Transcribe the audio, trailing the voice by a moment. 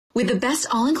With the best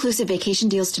all-inclusive vacation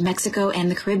deals to Mexico and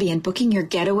the Caribbean, booking your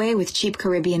getaway with Cheap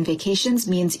Caribbean Vacations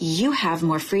means you have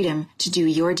more freedom to do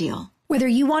your deal. Whether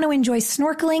you want to enjoy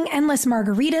snorkeling, endless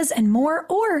margaritas, and more,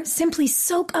 or simply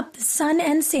soak up the sun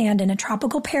and sand in a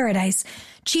tropical paradise,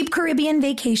 Cheap Caribbean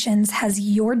Vacations has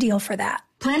your deal for that.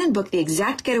 Plan and book the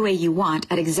exact getaway you want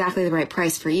at exactly the right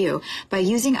price for you by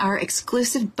using our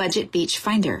exclusive Budget Beach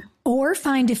Finder. Or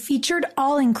find a featured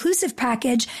all-inclusive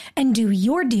package and do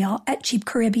your deal at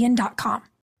cheapcaribbean.com.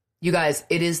 You guys,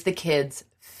 it is the kids'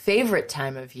 favorite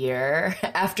time of year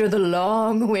after the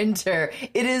long winter.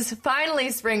 It is finally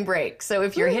spring break. So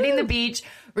if you're hitting the beach,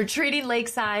 retreating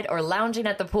lakeside, or lounging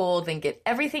at the pool, then get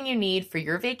everything you need for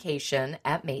your vacation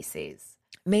at Macy's.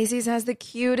 Macy's has the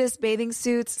cutest bathing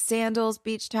suits, sandals,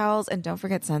 beach towels, and don't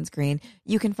forget sunscreen.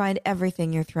 You can find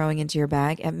everything you're throwing into your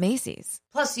bag at Macy's.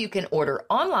 Plus, you can order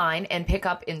online and pick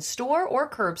up in store or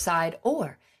curbside,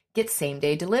 or get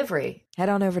same-day delivery. Head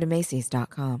on over to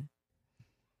Macy's.com.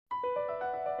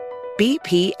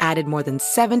 BP added more than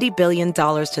 $70 billion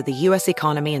to the U.S.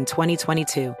 economy in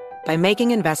 2022 by making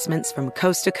investments from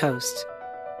coast to coast.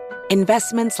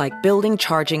 Investments like building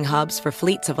charging hubs for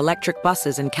fleets of electric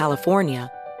buses in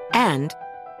California and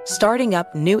starting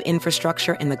up new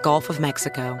infrastructure in the Gulf of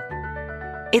Mexico.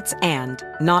 It's and,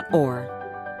 not or.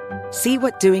 See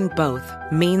what doing both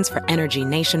means for energy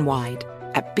nationwide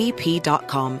at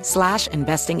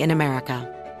bp.com/investing in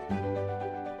America.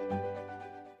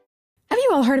 Have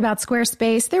you all heard about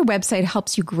Squarespace? Their website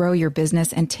helps you grow your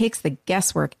business and takes the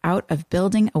guesswork out of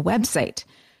building a website.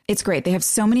 It's great. They have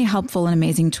so many helpful and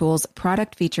amazing tools,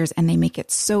 product features, and they make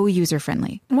it so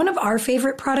user-friendly. One of our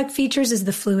favorite product features is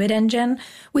the Fluid Engine.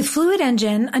 With Fluid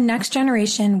Engine, a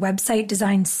next-generation website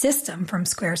design system from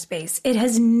Squarespace, it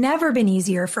has never been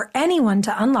easier for anyone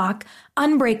to unlock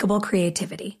unbreakable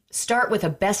creativity. Start with a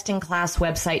best-in-class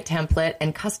website template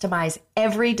and customize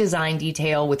every design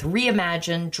detail with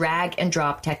reimagined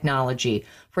drag-and-drop technology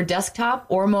for desktop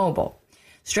or mobile.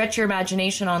 Stretch your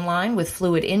imagination online with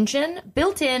Fluid Engine,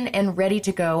 built in and ready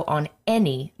to go on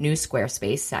any new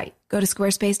Squarespace site. Go to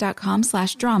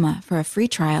squarespace.com/drama for a free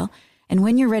trial. And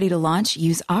when you're ready to launch,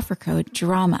 use offer code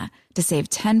DRAMA to save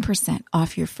 10%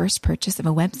 off your first purchase of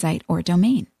a website or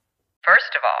domain.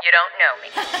 First of all, you don't know me.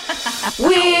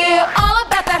 We're all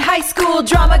about that high school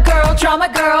drama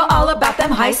girl, all about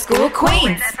them high school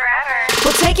queens.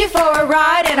 We'll take you for a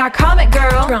ride in our comic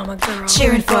girl, Drama girl.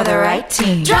 cheering for the right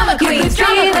team. Drama queens,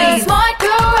 smart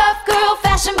girl, rough girl,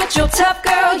 fashion but you're tough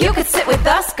girl. You could sit with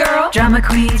us, girl. Drama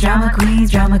queens, drama queens,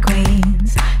 drama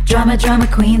queens. Drama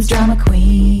queens, drama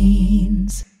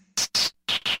queens.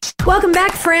 Welcome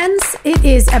back, friends. It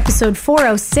is episode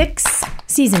 406,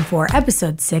 season 4,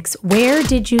 episode 6. Where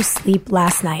did you sleep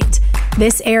last night?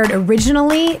 This aired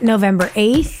originally November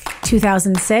 8th,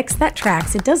 2006. That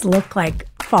tracks. It does look like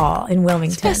fall in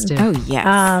Wilmington. Oh,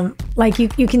 yes. Like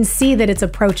you can see that it's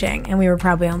approaching, and we were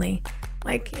probably only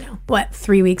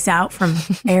 3 weeks out from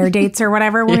air dates or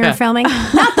whatever when we were filming.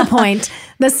 Not the point.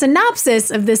 The synopsis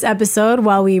of this episode,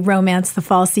 while we romance the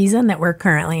fall season that we're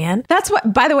currently in. That's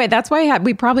what. By the way, that's why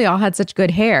we probably all had such good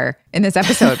hair in this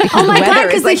episode. Oh my God,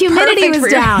 because the humidity was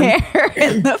down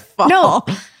in the fall. No,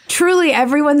 truly,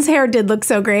 everyone's hair did look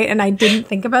so great, and I didn't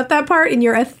think about that part. And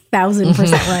you're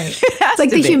 1,000% right. It's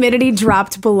like the humidity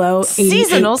dropped below 88%.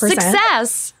 Seasonal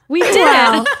success. We did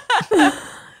it.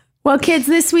 Well, kids,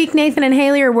 this week, Nathan and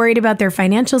Haley are worried about their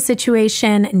financial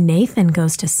situation. Nathan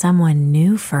goes to someone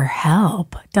new for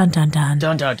help. Dun, dun, dun.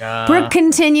 Dun, dun, dun. Brooke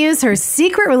continues her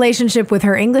secret relationship with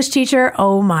her English teacher.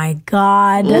 Oh, my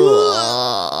God.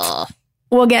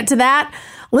 We'll get to that.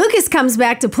 Lucas comes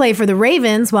back to play for the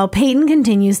Ravens while Peyton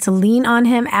continues to lean on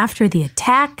him after the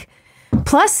attack.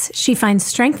 Plus, she finds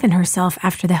strength in herself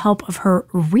after the help of her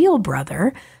real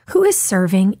brother, who is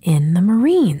serving in the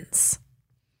Marines.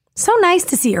 So nice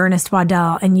to see Ernest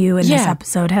Waddell and you in this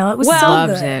episode, Hill. It was so good.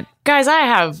 Loved it. Guys,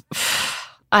 I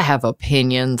have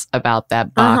opinions about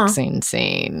that boxing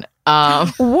scene.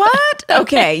 What?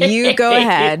 Okay, you go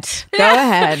ahead. Go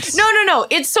ahead. No.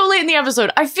 It's so late in the episode.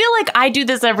 I feel like I do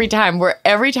this every time, where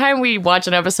every time we watch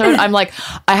an episode, I'm like,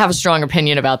 I have a strong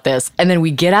opinion about this. And then we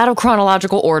get out of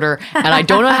chronological order, and I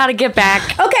don't know how to get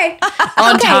back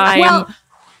on time. Well,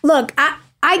 look,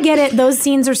 I get it. Those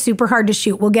scenes are super hard to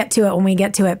shoot. We'll get to it when we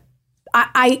get to it.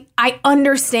 I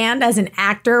understand as an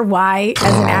actor why,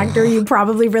 as an actor, you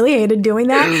probably really hated doing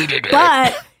that.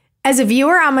 But as a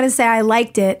viewer, I'm going to say I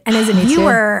liked it. And as a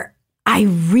viewer, I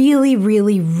really,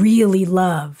 really, really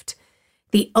loved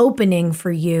the opening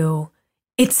for you.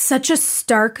 It's such a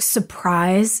stark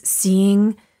surprise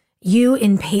seeing you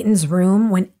in Peyton's room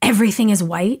when everything is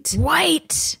white.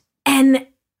 White. And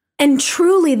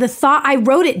truly the thought, I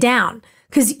wrote it down.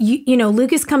 because you know,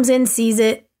 Lucas comes in, sees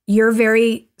it, you're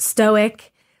very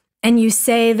stoic, and you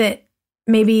say that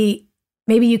maybe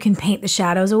you can paint the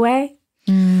shadows away.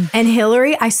 And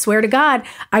Hillary, I swear to God,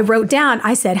 I wrote down,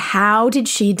 I said, how did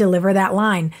she deliver that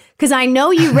line? Because I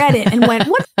know you read it and went,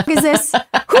 what the f- is this?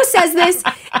 Who says this?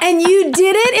 And you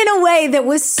did it in a way that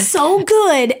was so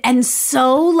good and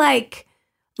so like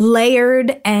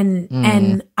layered,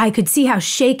 and I could see how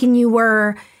shaken you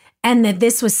were, and that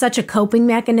this was such a coping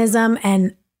mechanism,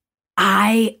 and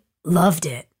I loved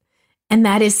it. And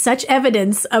that is such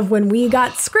evidence of when we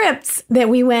got scripts that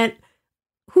we went,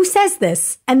 who says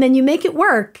this? And then you make it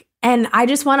work. And I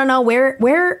just want to know where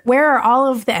are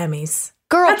all of the Emmys?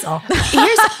 Girl, that's all.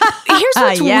 Here's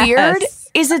what's weird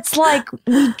is it's like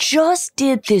we just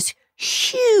did this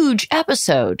huge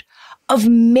episode of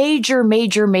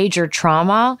major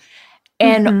trauma,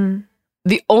 and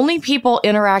the only people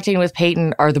interacting with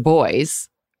Peyton are the boys.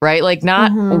 Right? Like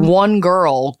not one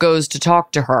girl goes to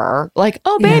talk to her. Like,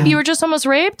 oh, babe, you were just almost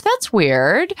raped? That's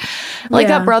weird. Like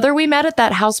that brother we met at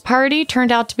that house party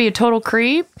turned out to be a total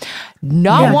creep.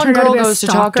 Not one girl goes to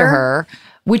talk to her,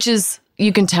 which is,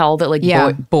 you can tell that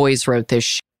like boys wrote this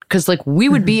shit. Because like we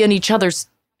would be in each other's,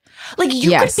 like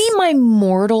you could be my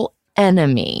mortal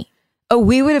enemy. Oh,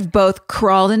 we would have both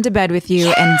crawled into bed with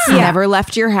you and never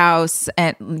left your house.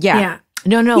 And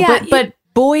but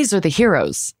boys are the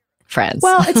heroes. Friends.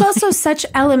 Well, it's also such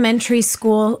elementary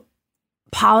school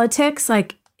politics,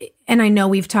 like, and I know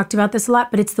we've talked about this a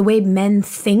lot, but it's the way men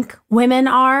think women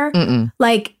are.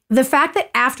 Like the fact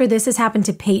that after this has happened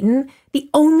to Peyton, the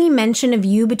only mention of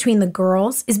you between the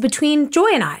girls is between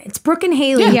Joy and I. It's Brooke and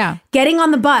Haley getting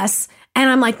on the bus, and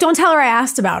I'm like, don't tell her I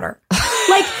asked about her.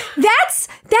 Like that's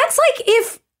like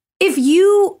if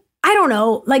you, I don't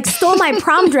know, like stole my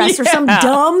prom dress or some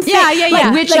dumb thing.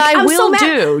 Like, which I will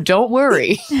do. Don't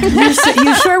worry.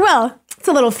 You sure will. It's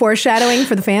a little foreshadowing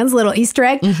for the fans, a little Easter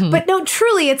egg. But no,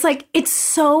 truly, it's like, it's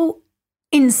so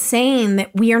insane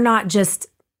that we are not just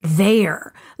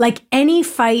there. Like any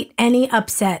fight, any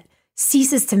upset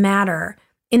ceases to matter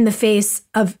in the face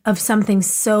of something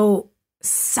so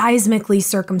seismically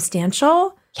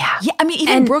circumstantial. Yeah. I mean,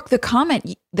 even Brooke, the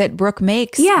comment that Brooke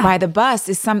makes by the bus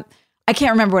is I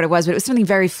can't remember what it was, but it was something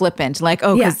very flippant, like,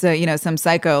 because, some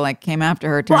psycho like came after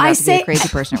her, turned out to be a crazy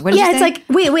person. What did you say? It's like,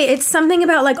 wait, it's something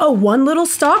about like, one little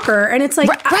stalker. And it's like,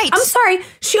 right. I'm sorry,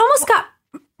 she almost got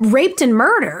raped and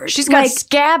murdered. She's got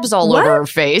scabs all over her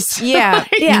face. Yeah.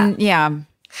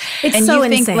 It's and so you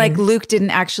think insane. like Luke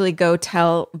didn't actually go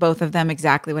tell both of them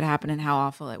exactly what happened and how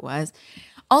awful it was.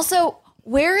 Also,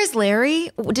 where is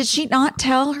Larry? Did she not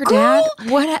tell her dad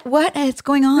what is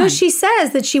going on? No, she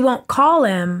says that she won't call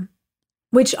him,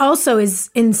 which also is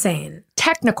insane.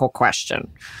 Technical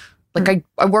question. Like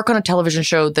I work on a television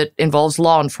show that involves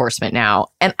law enforcement now,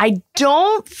 and I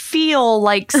don't feel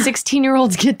like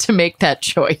 16-year-olds get to make that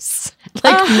choice.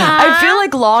 Like I feel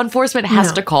like law enforcement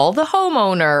has to call the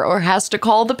homeowner or has to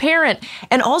call the parent.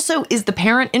 And also, is the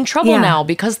parent in trouble now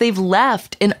because they've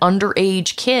left an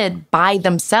underage kid by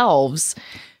themselves?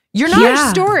 You're not a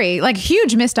story. Like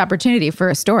huge missed opportunity for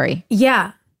a story.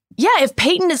 Yeah. Yeah, if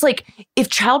Peyton is like, if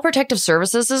Child Protective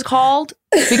Services is called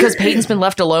because Peyton's been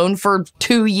left alone for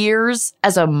 2 years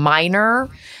as a minor,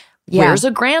 where's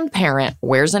a grandparent?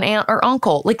 Where's an aunt or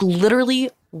uncle? Like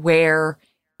literally, where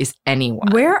is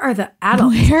anyone? Where are the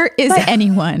adults? Where is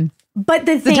anyone? But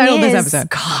the thing title of is, this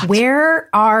episode. Where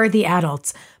are the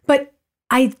adults? But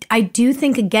I do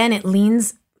think, again, it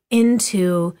leans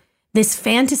into this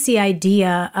fantasy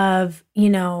idea of,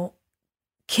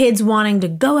 kids wanting to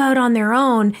go out on their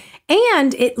own.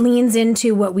 And it leans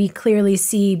into what we clearly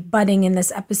see budding in this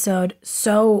episode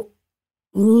so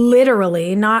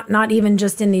literally, not even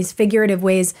just in these figurative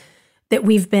ways that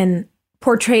we've been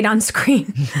portrayed on screen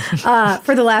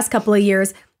for the last couple of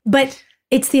years. But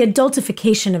it's the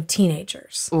adultification of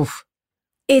teenagers. Oof.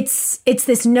 It's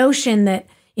this notion that,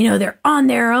 they're on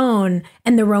their own.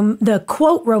 And the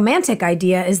quote romantic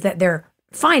idea is that they're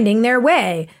finding their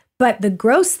way. But the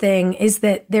gross thing is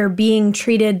that they're being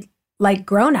treated like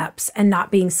grown-ups and not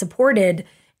being supported.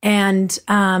 And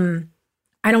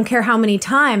I don't care how many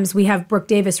times we have Brooke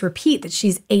Davis repeat that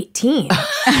she's 18.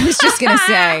 I was just going to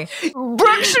say.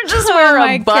 Brooke should just wear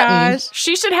a button. Gosh.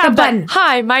 She should have that. Button.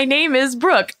 Hi, my name is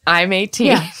Brooke. I'm 18.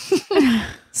 Yeah.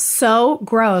 So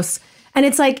gross. And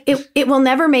it's like, it will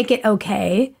never make it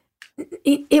okay.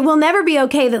 It will never be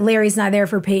okay that Larry's not there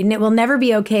for Peyton. It will never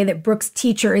be okay that Brooke's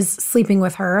teacher is sleeping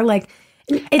with her. Like,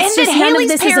 it's and just that none Haley's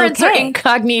of this parents is okay. are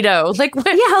incognito. Like, what?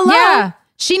 Yeah, hello. Yeah.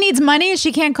 She needs money and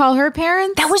she can't call her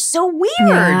parents. That was so weird.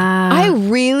 Yeah. I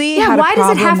really had a why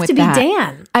problem does it have with to be that.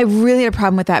 Dan? I really had a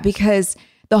problem with that because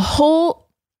the whole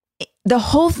the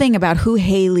whole thing about who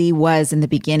Haley was in the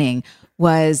beginning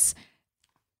was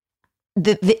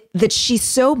that she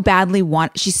so badly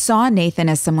she saw Nathan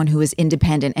as someone who was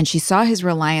independent, and she saw his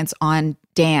reliance on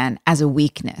Dan as a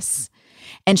weakness.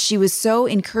 And she was so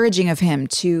encouraging of him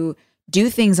to do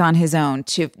things on his own,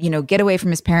 to, get away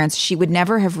from his parents. She would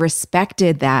never have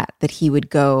respected that he would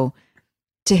go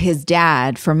to his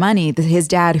dad for money, his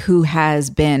dad who has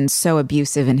been so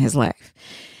abusive in his life.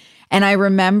 And I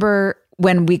remember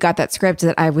when we got that script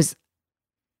that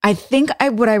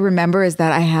what I remember is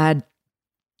that I had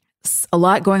a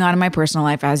lot going on in my personal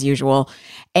life as usual.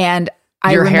 And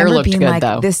I your remember hair looked being good, like,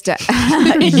 though.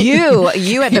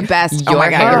 you had the best. Oh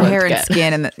my God, your hair and good.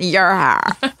 skin and your hair.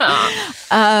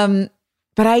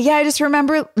 But I just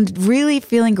remember really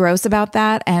feeling gross about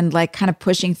that and like kind of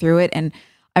pushing through it. And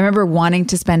I remember wanting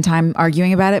to spend time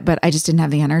arguing about it, but I just didn't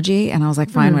have the energy. And I was like,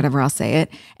 fine, whatever, I'll say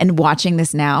it. And watching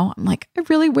this now, I'm like, I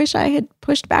really wish I had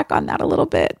pushed back on that a little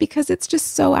bit because it's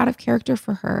just so out of character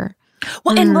for her.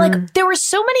 Well, and like there were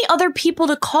so many other people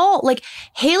to call. Like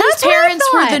Haley's parents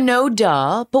were the no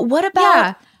duh, but what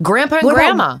about Grandpa and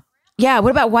Grandma?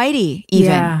 What about Whitey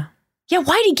even? Yeah,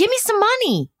 Whitey, give me some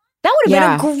money. That would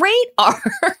have been a great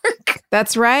arc.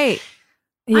 That's right.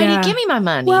 Whitey, give me my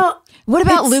money. Well, what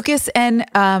about Lucas and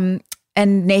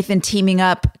Nathan teaming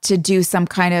up to do some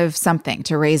kind of something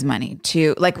to raise money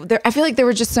to I feel like there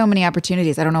were just so many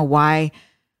opportunities. I don't know why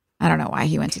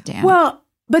he went to Dan. Well,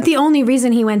 but the only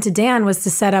reason he went to Dan was to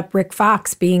set up Rick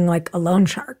Fox being like a loan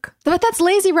shark. But that's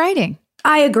lazy writing.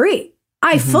 I agree.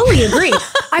 I fully agree.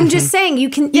 I'm just saying you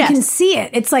can see it.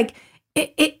 It's like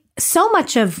it so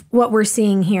much of what we're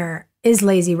seeing here is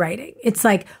lazy writing. It's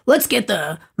like, let's get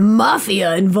the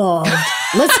mafia involved.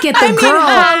 Let's get the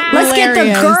let's get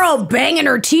the girl banging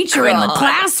her teacher in the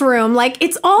classroom. Like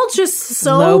it's all just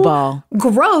so lowball,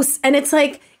 gross. And it's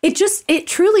like it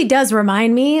truly does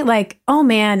remind me, like, oh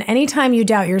man, anytime you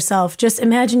doubt yourself, just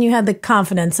imagine you had the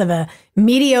confidence of a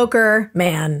mediocre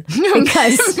man.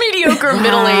 Because mediocre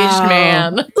middle-aged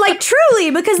man. Like truly,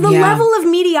 because the level of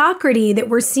mediocrity that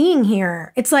we're seeing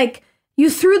here, it's like you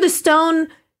threw the stone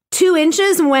 2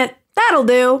 inches and went, that'll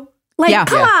do. Like,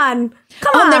 come on.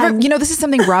 This is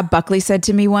something Rob Buckley said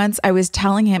to me once. I was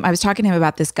talking to him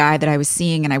about this guy that I was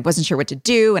seeing and I wasn't sure what to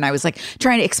do. And I was like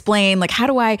trying to explain, like, how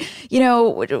do I,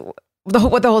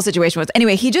 what the whole situation was.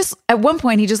 Anyway, at one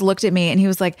point, he just looked at me and he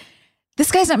was like,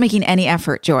 this guy's not making any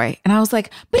effort, Joy. And I was like,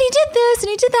 but he did this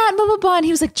and he did that and blah, blah, blah. And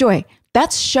he was like, Joy,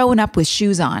 that's showing up with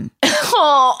shoes on.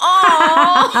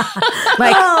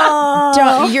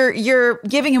 You're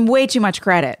giving him way too much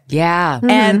credit. Yeah.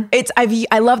 And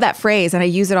I love that phrase and I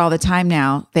use it all the time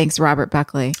now. Thanks, Robert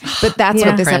Buckley. But that's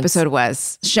what this episode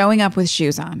was. Showing up with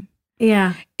shoes on.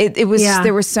 Yeah. It was,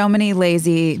 there were so many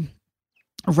lazy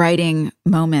writing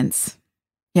moments.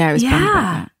 Yeah, I was bummed about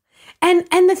that.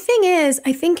 And the thing is,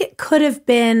 I think it could have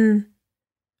been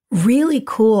really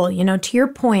cool, to your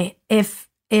point, if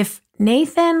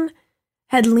Nathan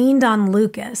had leaned on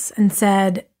Lucas and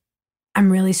said,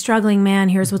 I'm really struggling, man.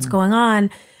 Here's what's going on.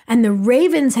 And the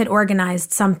Ravens had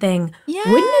organized something. Yes.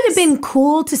 Wouldn't it have been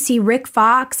cool to see Rick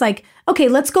Fox? Like, okay,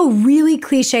 let's go really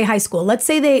cliche high school. Let's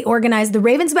say they organize the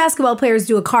Ravens basketball players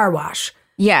do a car wash.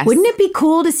 Yes. Wouldn't it be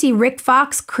cool to see Rick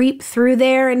Fox creep through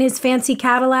there in his fancy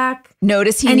Cadillac?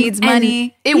 Notice he needs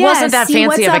money. It wasn't that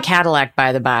fancy of a Cadillac,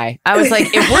 by the by. I was like,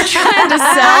 if we're trying to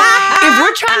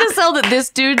sell that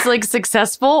this dude's like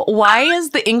successful, why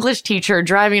is the English teacher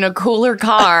driving a cooler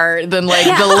car than like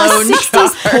the loan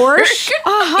 60s Porsche?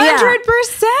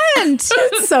 100%.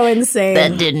 It's so insane.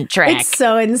 That didn't track. It's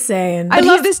so insane. I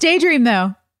love this daydream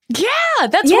though. Yeah,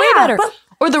 that's way better.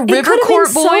 Or the River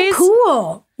Court boys. So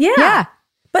cool. Yeah.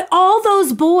 But all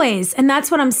those boys, and that's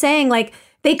what I'm saying, like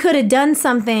they could have done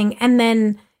something and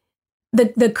then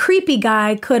the creepy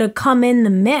guy could have come in the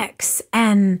mix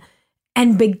and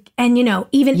even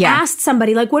asked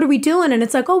somebody like, what are we doing? And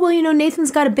it's like, oh, well, Nathan's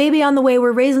got a baby on the way.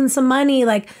 We're raising some money.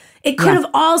 Like it could have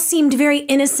all seemed very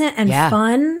innocent and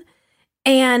fun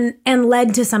and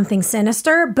led to something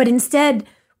sinister. But instead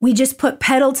we just put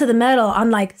pedal to the metal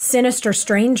on like sinister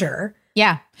stranger.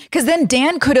 Yeah. Because then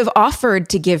Dan could have offered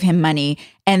to give him money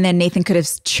and then Nathan could have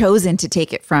chosen to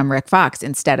take it from Rick Fox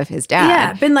instead of his dad.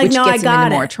 Yeah. Been like, no, I got it. Which gets him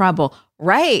into more trouble.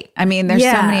 Right. I mean, there's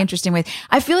so many interesting ways.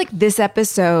 I feel like this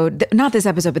episode, not this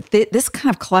episode, but this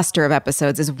kind of cluster of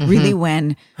episodes is really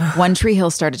when One Tree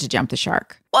Hill started to jump the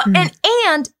shark. Well,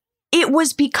 and it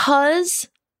was because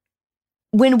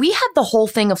when we had the whole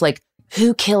thing of like,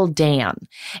 who killed Dan?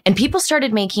 And people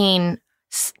started making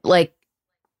like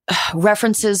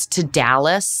references to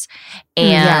Dallas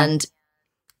and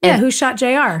who shot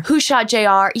JR? Who shot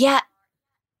JR? Yeah.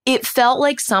 It felt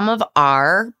like some of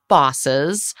our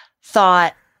bosses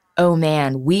thought, oh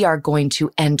man, we are going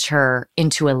to enter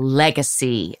into a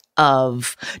legacy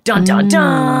of dun dun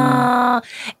dun.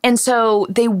 And so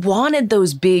they wanted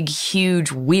those big,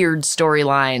 huge, weird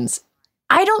storylines.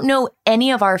 I don't know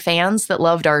any of our fans that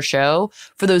loved our show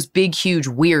for those big, huge,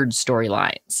 weird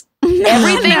storylines.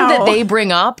 Everything that they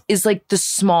bring up is like the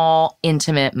small,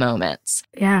 intimate moments.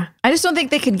 Yeah. I just don't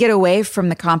think they could get away from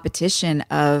the competition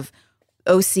of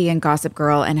OC and Gossip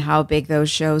Girl and how big those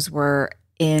shows were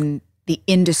in the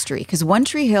industry. Because One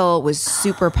Tree Hill was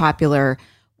super popular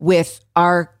with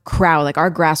our crowd, like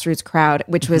our grassroots crowd,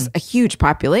 which was a huge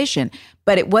population.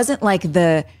 But it wasn't like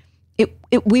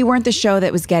we weren't the show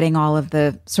that was getting all of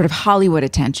the sort of Hollywood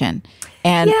attention.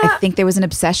 And I think there was an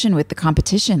obsession with the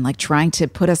competition, like trying to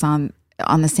put us on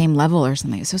the same level or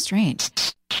something. It's so strange.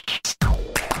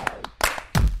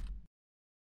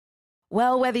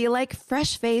 Well, whether you like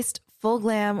fresh-faced, full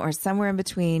glam, or somewhere in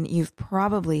between, you've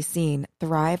probably seen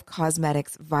Thrive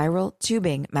Cosmetics Viral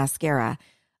Tubing Mascara.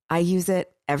 I use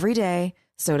it every day.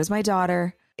 So does my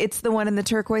daughter. It's the one in the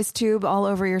turquoise tube all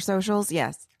over your socials.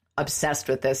 Yes. Obsessed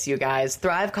with this, you guys.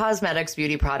 Thrive Cosmetics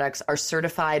beauty products are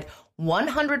certified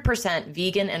 100%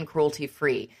 vegan and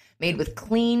cruelty-free, made with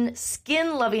clean,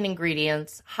 skin-loving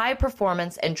ingredients, high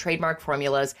performance and trademark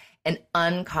formulas, and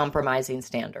uncompromising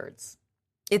standards.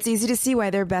 It's easy to see why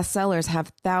their bestsellers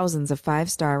have thousands of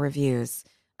 5-star reviews.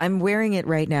 I'm wearing it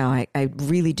right now. I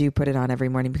really do put it on every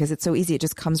morning because it's so easy. It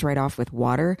just comes right off with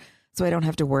water, so I don't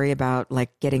have to worry about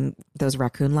like getting those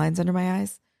raccoon lines under my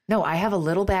eyes. No, I have a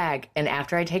little bag, and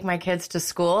after I take my kids to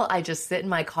school, I just sit in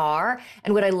my car.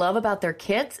 And what I love about their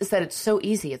kits is that it's so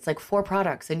easy. It's like 4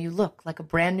 products, and you look like a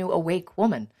brand new awake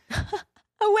woman.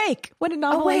 Awake. What a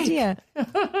novel idea.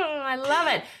 I love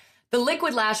it. The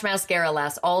Liquid Lash Mascara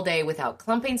lasts all day without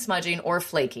clumping, smudging, or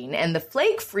flaking, and the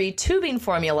flake-free tubing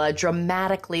formula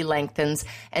dramatically lengthens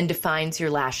and defines your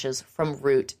lashes from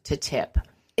root to tip.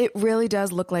 It really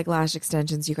does look like lash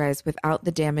extensions, you guys, without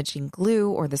the damaging glue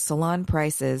or the salon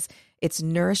prices. Its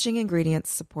nourishing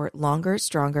ingredients support longer,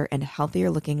 stronger, and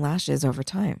healthier looking lashes over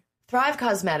time. Thrive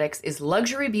Cosmetics is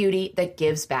luxury beauty that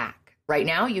gives back. Right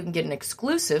now, you can get an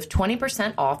exclusive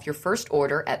 20% off your first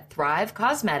order at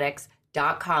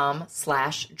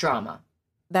thrivecosmetics.com/drama.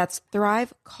 That's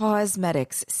Thrive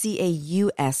Cosmetics,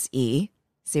 CAUSE.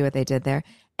 See what they did there?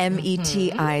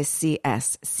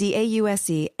 METICS,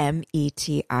 CAUSE,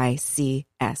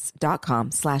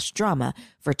 METICS.com/drama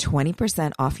for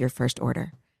 20% off your first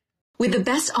order. With the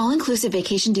best all-inclusive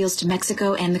vacation deals to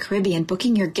Mexico and the Caribbean,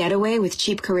 booking your getaway with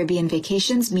Cheap Caribbean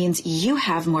Vacations means you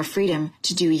have more freedom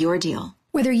to do your deal.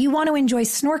 Whether you want to enjoy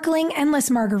snorkeling, endless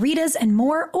margaritas, and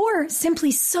more, or simply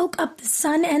soak up the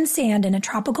sun and sand in a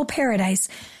tropical paradise,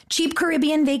 Cheap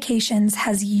Caribbean Vacations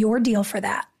has your deal for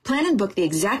that. Plan and book the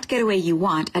exact getaway you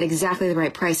want at exactly the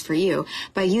right price for you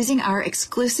by using our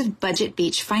exclusive Budget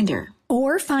Beach Finder.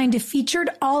 Or find a featured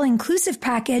all-inclusive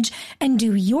package and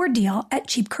do your deal at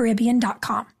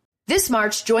cheapcaribbean.com. This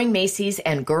March, join Macy's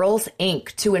and Girls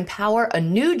Inc. to empower a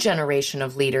new generation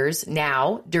of leaders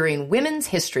now during Women's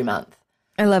History Month.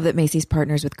 I love that Macy's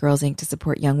partners with Girls Inc. to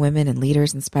support young women and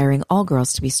leaders, inspiring all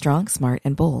girls to be strong, smart,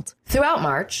 and bold. Throughout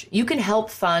March, you can help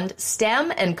fund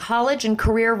STEM and college and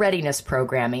career readiness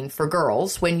programming for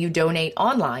girls when you donate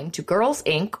online to Girls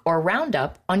Inc. or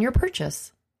Roundup on your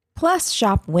purchase. Plus,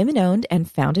 shop women-owned and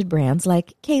founded brands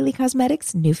like Kaylee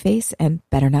Cosmetics, New Face, and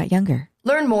Better Not Younger.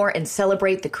 Learn more and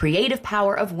celebrate the creative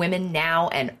power of women now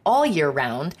and all year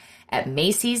round at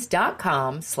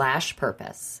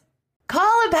Macy's.com/purpose.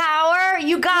 Cauliflower,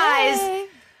 you guys. Yay.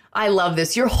 I love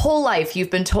this. Your whole life you've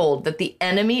been told that the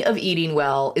enemy of eating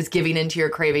well is giving into your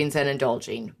cravings and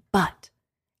indulging. But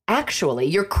actually,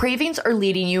 your cravings are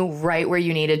leading you right where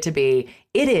you needed to be.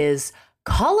 It is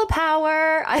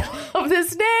Cauliflower. I love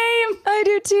this name. I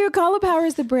do too. Cauliflower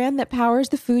is the brand that powers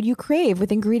the food you crave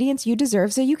with ingredients you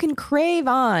deserve so you can crave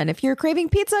on. If you're craving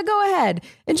pizza, go ahead.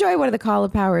 Enjoy one of the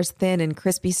Cauliflower's thin and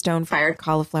crispy stone-fired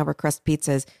cauliflower crust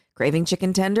pizzas. Craving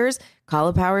chicken tenders?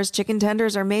 Cauliflower's chicken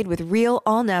tenders are made with real,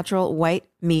 all-natural white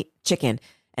meat chicken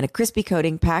and a crispy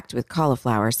coating packed with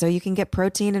cauliflower so you can get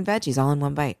protein and veggies all in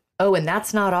one bite. Oh, and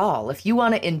that's not all. If you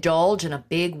want to indulge in a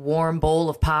big, warm bowl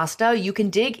of pasta, you can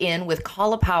dig in with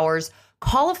Cauliflower's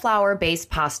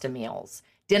cauliflower-based pasta meals.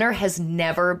 Dinner has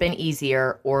never been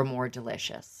easier or more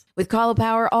delicious. With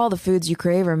Cauliflower, all the foods you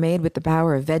crave are made with the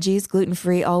power of veggies,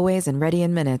 gluten-free always, and ready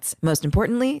in minutes. Most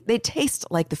importantly, they taste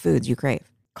like the foods you crave.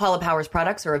 Cauliflower's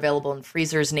products are available in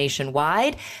freezers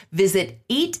nationwide. Visit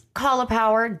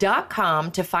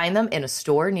eatcauliflower.com to find them in a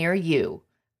store near you.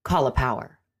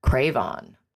 Cauliflower. Crave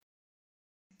on.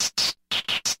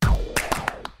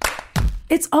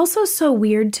 It's also so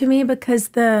weird to me because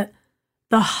the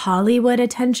the Hollywood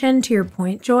attention, to your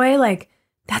point, Joy, like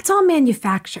that's all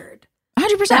manufactured.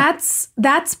 100%.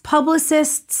 That's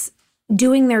publicists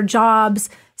doing their jobs,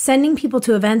 sending people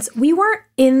to events. We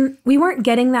weren't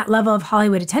getting that level of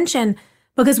Hollywood attention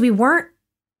because we weren't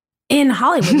in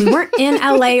Hollywood. We weren't in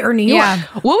LA or New York. Yeah.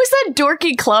 What was that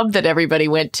dorky club that everybody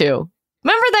went to?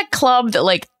 Remember that club that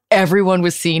like everyone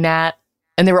was seen at?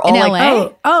 And they were all in like,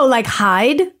 LA? Oh, like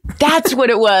Hyde? That's what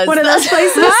it was. One of those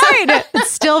places? Hyde. It's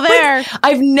still there.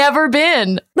 I've never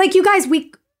been. Like, you guys,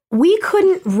 we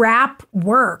couldn't wrap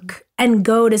work and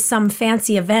go to some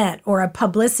fancy event or a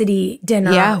publicity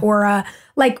dinner or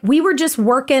we were just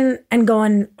working and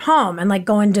going home and like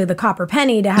going to the Copper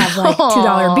Penny to have like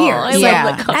 $2 beers.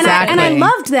 And I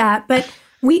loved that, but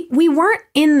we weren't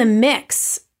in the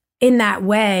mix in that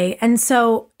way. And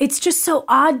so it's just so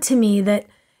odd to me that,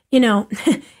 you know,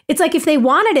 it's like if they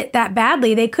wanted it that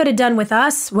badly, they could have done with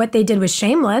us what they did with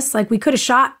Shameless. Like we could have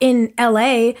shot in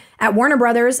LA at Warner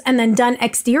Brothers and then done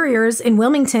exteriors in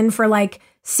Wilmington for like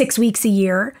 6 weeks a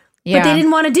year. But they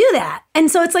didn't want to do that.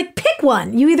 And so it's like, pick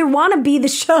one. You either want to be the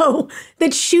show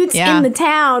that shoots in the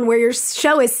town where your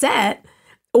show is set,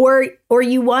 or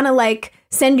you want to like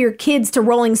send your kids to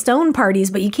Rolling Stone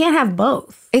parties, but you can't have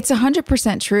both. It's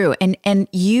 100% true. And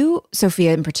you,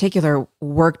 Sophia, in particular,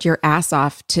 worked your ass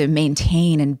off to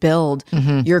maintain and build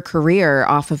your career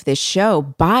off of this show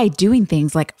by doing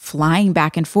things like flying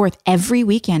back and forth every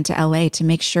weekend to LA to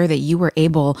make sure that you were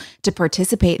able to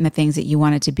participate in the things that you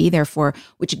wanted to be there for,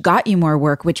 which got you more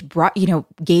work, which brought, you know,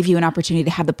 gave you an opportunity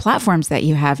to have the platforms that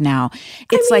you have now.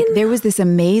 It's like there was this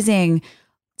amazing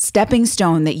stepping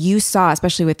stone that you saw,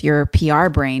 especially with your PR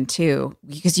brain too,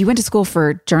 because you went to school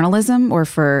for journalism or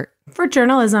for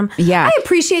journalism. Yeah. I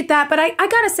appreciate that, but I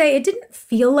gotta say, it didn't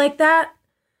feel like that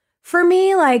for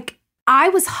me. Like I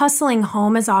was hustling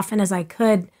home as often as I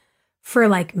could for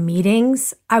like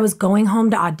meetings. I was going home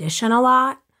to audition a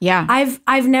lot. Yeah.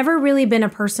 I've never really been a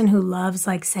person who loves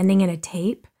like sending in a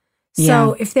tape.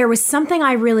 So if there was something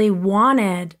I really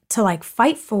wanted to like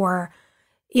fight for,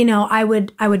 you know, I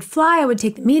would fly, I would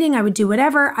take the meeting, I would do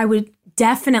whatever. I would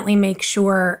definitely make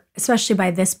sure, especially by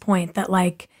this point, that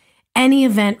like any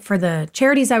event for the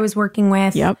charities I was working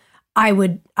with, I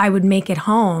would make it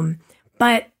home.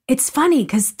 But it's funny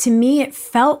because to me, it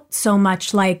felt so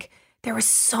much like there was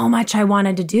so much I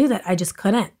wanted to do that I just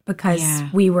couldn't because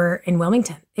we were in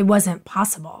Wilmington. It wasn't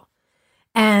possible.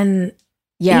 And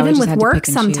even with work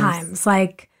sometimes,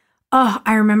 like,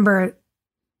 I remember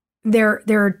there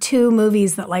are two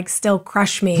movies that like still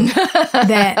crush me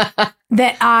that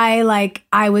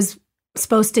I was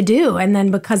supposed to do. And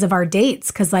then because of our dates,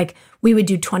 because like we would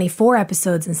do 24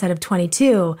 episodes instead of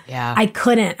 22. Yeah. I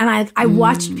couldn't. And I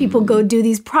watched people go do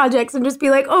these projects and just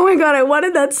be like, oh my God, I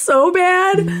wanted that so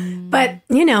bad. But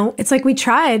you know, it's like we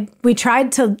tried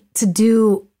to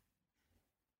do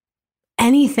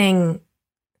anything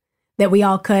that we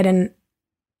all could. And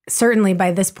certainly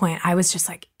by this point, I was just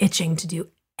like itching to do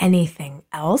anything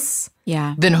else.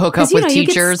 Yeah. Then hook up with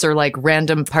teachers or like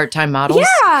random part-time models.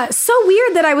 Yeah. So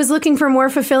weird that I was looking for more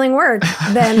fulfilling work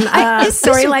than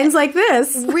storylines like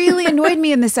this. Really annoyed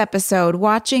me in this episode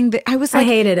watching I was like, I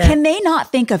hated it. Can they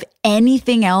not think of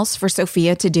anything else for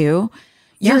Sophia to do?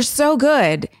 Yeah. You're so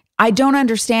good. I don't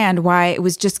understand why it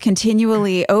was just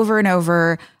continually over and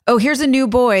over. Oh, here's a new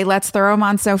boy. Let's throw him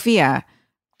on Sophia.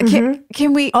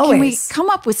 Can we come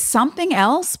up with something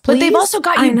else, please? But they've also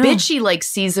got you bitchy like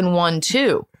season 1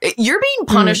 too. You're being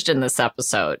punished in this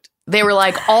episode. They were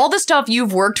like, all the stuff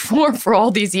you've worked for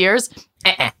all these years,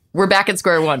 we're back at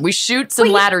square one. We shoots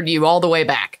and laddered you all the way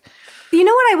back. You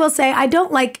know what I will say? I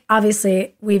don't like,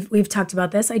 obviously, we've talked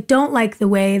about this. I don't like the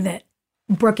way that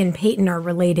Brooke and Peyton are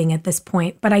relating at this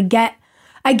point, but I get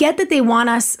that they want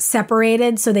us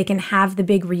separated so they can have the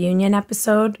big reunion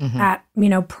episode at, you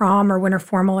know, prom or winter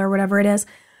formal or whatever it is.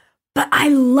 But I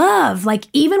love, like,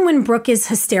 even when Brooke is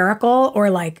hysterical or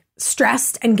like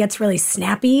stressed and gets really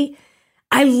snappy,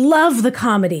 I love the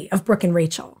comedy of Brooke and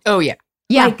Rachel. Oh, yeah.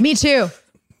 Yeah, like, me too.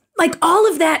 Like all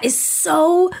of that is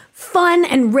so fun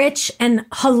and rich and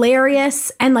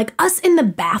hilarious. And like us in the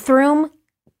bathroom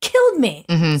killed me.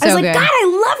 I was like, God,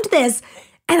 I loved this.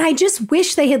 And I just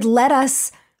wish they had let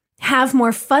us have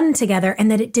more fun together and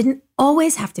that it didn't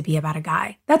always have to be about a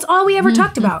guy. That's all we ever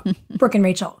talked about, Brooke and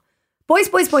Rachel. Boys,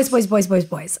 boys, boys, boys, boys, boys,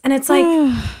 boys. And it's like,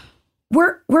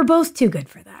 we're both too good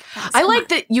for that. I like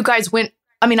that you guys went,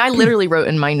 I mean, I literally wrote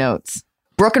in my notes,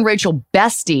 Brooke and Rachel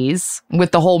besties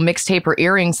with the whole mixtape or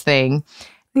earrings thing.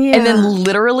 Yeah. And then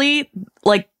literally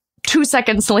like 2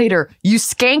 seconds later, you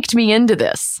skanked me into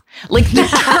this. Like the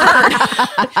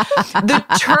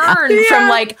turn from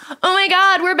like, oh my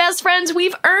God, we're best friends.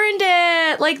 We've earned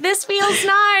it. Like this feels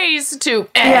nice to,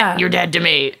 you're dead to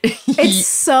me. It's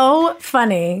so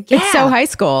funny. It's so high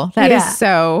school. That is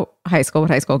so high school,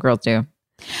 what high school girls do.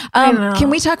 Can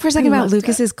we talk for a second about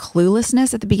Lucas's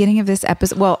cluelessness at the beginning of this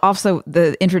episode? Well, also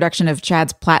the introduction of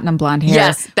Chad's platinum blonde hair.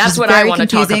 Yes, that's what I want to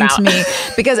talk about. To me,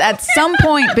 because at some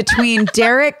point between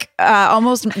Derek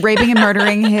almost raping and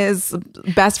murdering his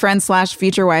best friend /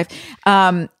 future wife,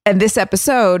 and this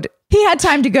episode, he had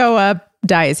time to go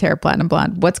dye his hair platinum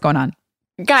blonde. What's going on?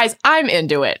 Guys, I'm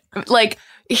into it. Like,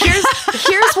 here's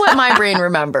what my brain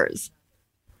remembers.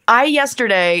 I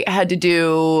yesterday had to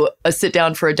do a sit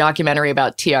down for a documentary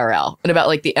about TRL and about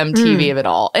like the MTV of it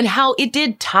all and how it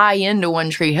did tie into One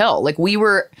Tree Hill. Like we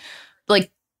were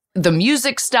like the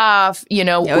music stuff, you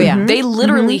know, they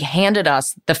literally handed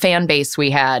us the fan base we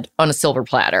had on a silver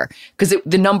platter because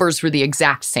the numbers were the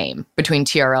exact same between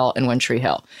TRL and One Tree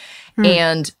Hill.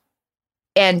 And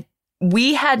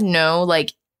we had no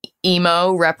like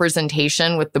emo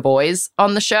representation with the boys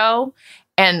on the show.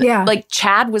 And like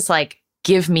Chad was like,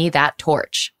 give me that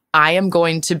torch. I am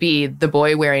going to be the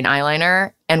boy wearing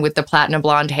eyeliner and with the platinum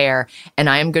blonde hair, and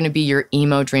I am going to be your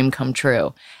emo dream come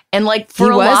true. And like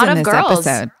for a lot of girls,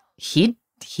 he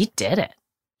did it.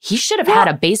 He should have had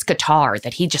a bass guitar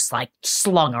that he just like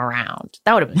slung around.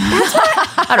 That would have been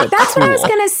That's what I was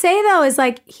going to say though, is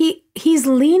like he's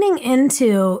leaning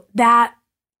into that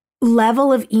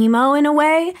level of emo in a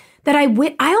way that I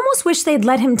almost wish they'd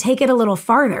let him take it a little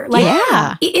farther. Like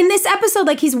in this episode,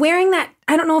 like he's wearing that,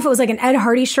 I don't know if it was like an Ed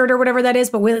Hardy shirt or whatever that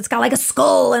is, but it's got like a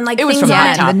skull and like it was things from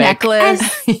on it. the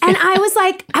necklace. And I was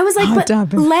like, but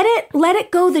let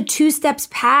it go the 2 steps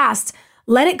past.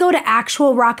 Let it go to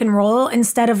actual rock and roll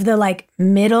instead of the like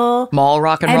middle mall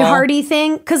rock and Ed roll Hardy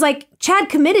thing. Cause like Chad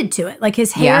committed to it. Like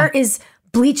his hair is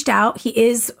bleached out. He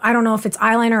is, I don't know if it's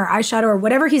eyeliner or eyeshadow or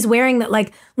whatever he's wearing that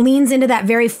like leans into that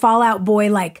very Fall Out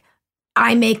Boy, like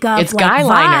eye makeup, it's like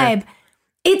vibe.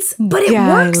 But it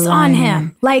works on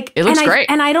him. Like it looks great.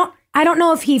 And I don't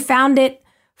know if he found it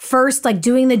first, like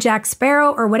doing the Jack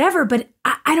Sparrow or whatever, but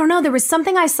I don't know. There was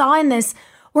something I saw in this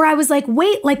where I was like,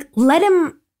 wait, like let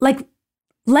him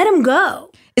go.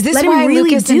 Is this why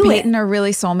Lucas and Peyton are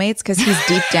really soulmates? Because he's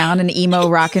deep down an emo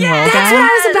rock and roll guy?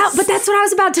 That's what I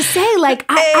was about to say. Like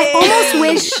I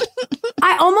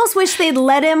almost wish they'd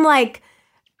let him like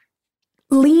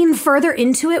lean further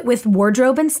into it with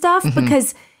wardrobe and stuff,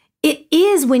 because it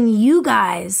is when you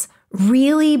guys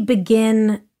really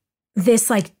begin this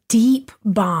like deep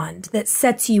bond that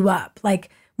sets you up. Like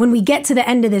when we get to the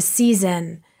end of this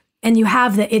season and you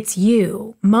have the "it's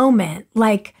you" moment,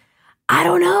 like, I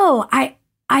don't know. I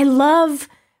love,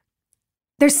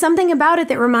 there's something about it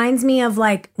that reminds me of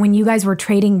like when you guys were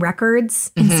trading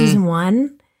records in season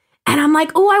 1. And I'm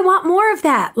like, oh, I want more of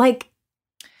that. Like,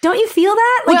 don't you feel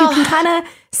that? Like you can kind of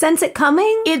sense it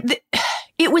coming?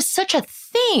 It was such a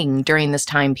thing during this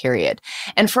time period.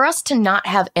 And for us to not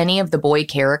have any of the boy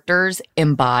characters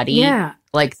embody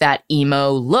like that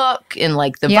emo look and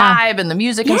like the vibe and the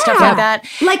music and stuff like that.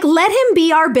 Like, let him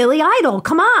be our Billy Idol.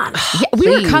 Come on. We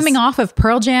were coming off of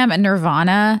Pearl Jam and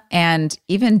Nirvana, and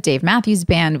even Dave Matthews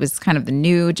Band was kind of the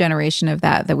new generation of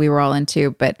that we were all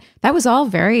into. But that was all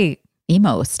very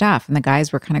emo stuff, and the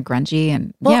guys were kind of grungy,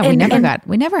 and we never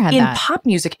had in that. In pop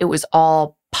music, it was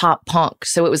all pop punk,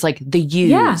 so it was like The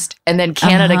Used, and then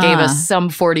Canada gave us Sum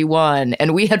 41,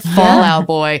 and we had Fall Out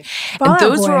Boy, and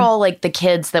those were all like the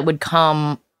kids that would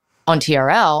come on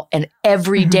TRL, and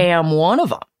every damn one of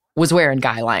them was wearing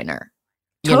Eyeliner.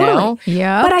 You know?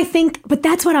 Yeah. But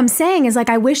that's what I'm saying is like,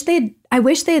 I wish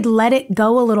they'd let it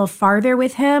go a little farther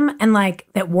with him, and like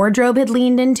that wardrobe had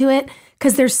leaned into it.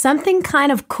 Because there's something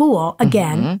kind of cool.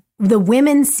 Again, the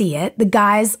women see it. The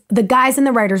guys in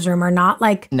the writer's room are not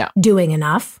like doing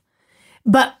enough.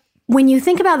 But when you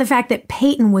think about the fact that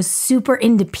Peyton was super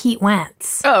into Pete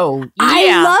Wentz. Oh, yeah.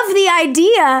 I love the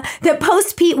idea that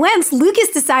post Pete Wentz, Lucas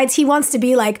decides he wants to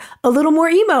be like a little more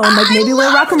emo and like maybe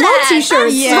wear rock and roll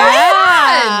t-shirts. Yeah.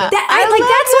 Right?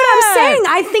 That's what I'm saying.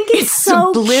 I think it's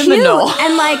so subliminal. Cute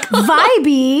and like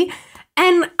vibey.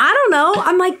 And I don't know,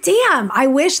 I'm like, damn, I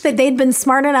wish that they'd been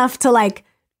smart enough to like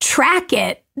track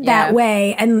it that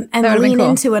way and lean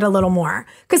into it a little more.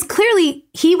 Because clearly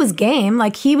he was game,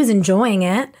 like he was enjoying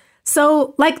it.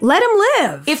 So like, let him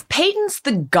live. If Peyton's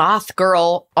the goth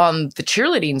girl on the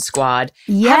cheerleading squad,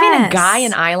 having a guy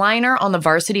in eyeliner on the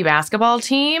varsity basketball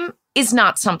team is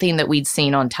not something that we'd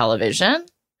seen on television.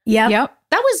 Yep.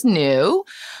 That was new.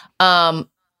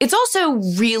 It's also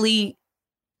really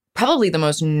probably the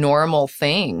most normal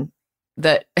thing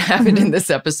that happened in this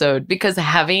episode, because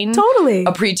having Totally.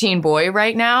 a preteen boy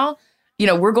right now, you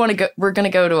know, we're going to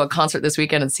go to a concert this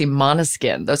weekend and see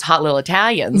Måneskin, those hot little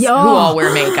Italians who all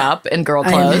wear makeup and girl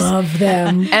clothes. I love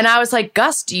them. And I was like,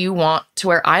 Gus, do you want to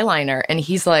wear eyeliner? And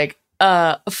he's like,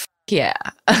 yeah,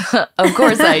 of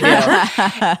course I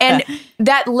do. And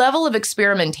that level of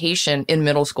experimentation in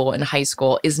middle school and high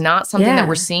school is not something that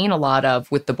we're seeing a lot of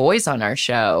with the boys on our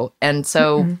show. And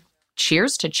so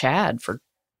cheers to Chad for,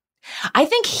 I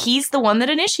think he's the one that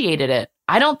initiated it.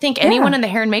 I don't think anyone in the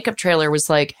hair and makeup trailer was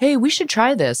like, hey, we should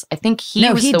try this. I think he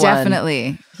was the one.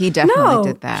 He definitely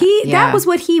did that. That was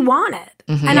what he wanted.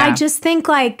 And I just think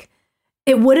like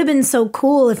it would have been so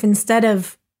cool if instead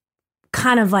of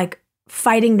kind of like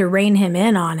fighting to rein him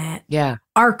in on it,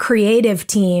 our creative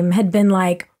team had been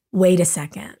like, wait a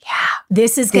second. Yeah.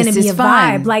 This is going to be a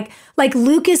vibe. Like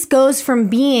Lucas goes from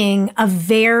being a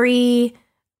very,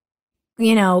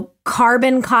 you know,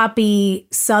 carbon copy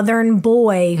Southern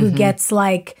boy who gets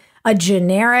like a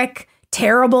generic,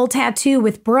 terrible tattoo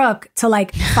with Brooke to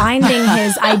like finding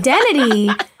his identity,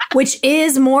 which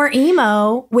is more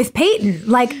emo with Peyton.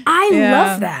 Like, I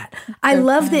love that. I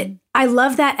love that. I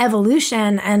love that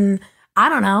evolution. And I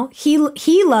don't know, he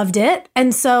loved it.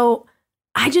 And so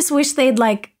I just wish they'd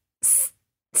like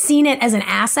seen it as an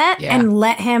asset and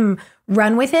let him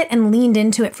run with it and leaned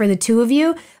into it for the two of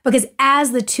you. Because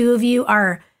as the two of you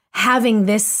are having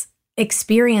this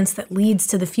experience that leads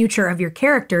to the future of your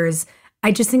characters,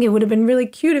 I just think it would have been really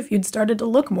cute if you'd started to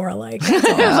look more alike.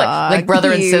 like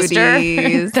brother and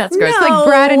sister. That's gross. No, like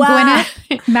Brad and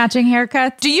Gwyneth matching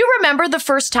haircuts. Do you remember the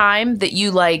first time that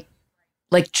you like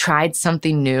tried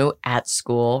something new at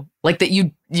school? Like that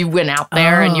you went out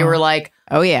there and you were like,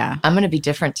 oh yeah, I'm going to be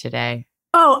different today.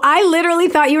 Oh, I literally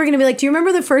thought you were going to be like, do you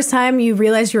remember the first time you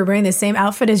realized you were wearing the same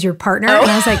outfit as your partner? And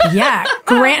I was like, yeah,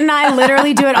 Grant and I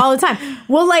literally do it all the time.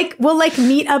 We'll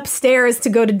meet upstairs to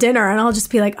go to dinner and I'll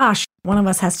just be like, oh, one of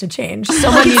us has to change.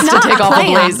 Someone needs to take off a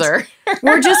blazer.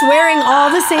 We're just wearing all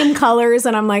the same colors.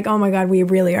 And I'm like, oh my God, we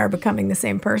really are becoming the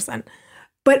same person.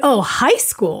 But high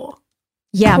school.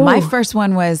 Yeah, my first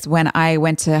one was when I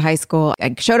went to high school.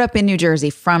 I showed up in New Jersey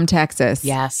from Texas.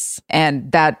 Yes.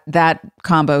 And that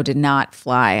combo did not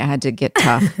fly. I had to get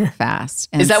tough fast.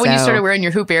 And is that when you started wearing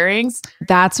your hoop earrings?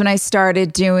 That's when I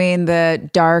started doing the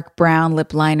dark brown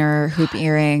lip liner hoop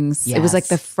earrings. Yes. It was like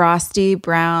the frosty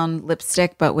brown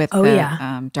lipstick, but with dark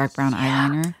brown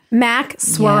eyeliner. Mac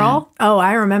Swirl. Yeah. Oh,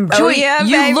 I remember. Oh, yeah,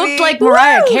 you baby. Looked like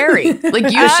Mariah Carey.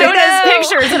 Like you showed us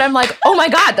pictures and I'm like, oh my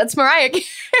God, that's Mariah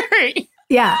Carey.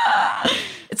 Yeah.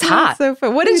 It's hot. So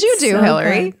fun. What did you do,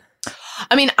 Hillary? Good.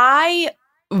 I mean, I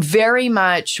very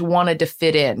much wanted to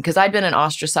fit in because I'd been an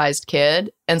ostracized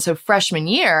kid. And so freshman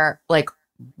year, like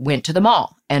went to the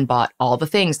mall and bought all the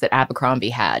things that Abercrombie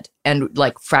had. And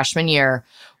like freshman year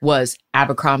was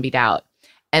Abercrombie'd out.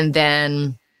 And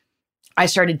then I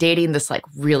started dating this like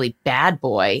really bad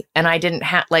boy and I didn't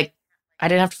have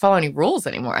to follow any rules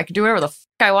anymore. I could do whatever the fuck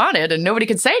I wanted and nobody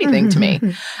could say anything to me.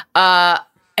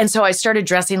 And so I started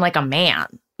dressing like a man.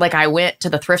 Like I went to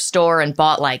the thrift store and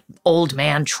bought like old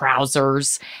man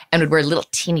trousers and would wear little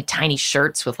teeny tiny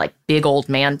shirts with like big old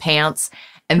man pants.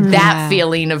 And that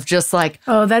feeling of just like,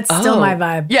 that's still my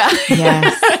vibe. Yeah.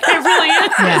 Yes. It really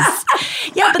is. Yes.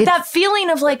 Yeah, but that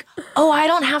feeling of like, I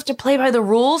don't have to play by the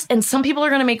rules. And some people are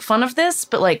going to make fun of this,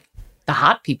 but like the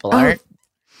hot people aren't.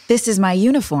 This is my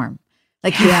uniform.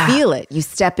 Like you feel it. You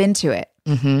step into it.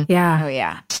 Mm-hmm. Yeah. Oh,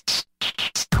 yeah.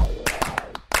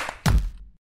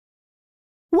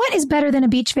 What is better than a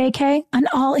beach vacay? An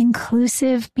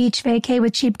all-inclusive beach vacay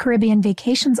with Cheap Caribbean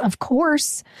Vacations, of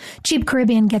course. Cheap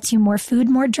Caribbean gets you more food,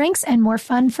 more drinks, and more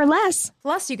fun for less.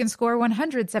 Plus, you can score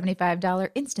 $175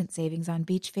 instant savings on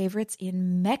beach favorites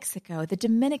in Mexico, the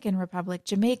Dominican Republic,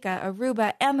 Jamaica,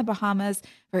 Aruba, and the Bahamas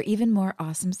for even more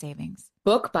awesome savings.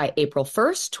 Book by April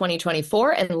 1st,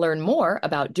 2024, and learn more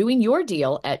about doing your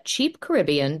deal at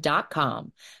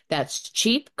cheapcaribbean.com. That's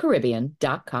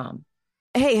cheapcaribbean.com.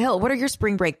 Hey, Hill, what are your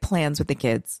spring break plans with the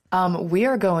kids? We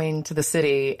are going to the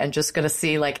city and just going to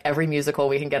see like every musical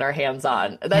we can get our hands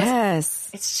on. Yes.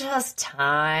 It's just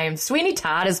time. Sweeney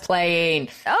Todd is playing.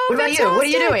 Oh, what about you? What are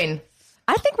you doing?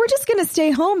 I think we're just going to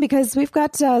stay home because we've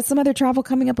got some other travel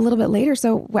coming up a little bit later.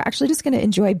 So we're actually just going to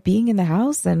enjoy being in the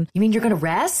house. And you mean you're going to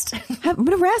rest? I'm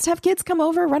going to rest, have kids come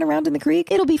over, run around in the creek.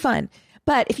 It'll be fun.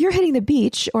 But if you're hitting the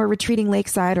beach or retreating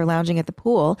lakeside or lounging at the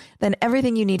pool, then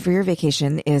everything you need for your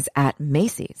vacation is at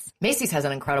Macy's. Macy's has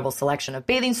an incredible selection of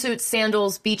bathing suits,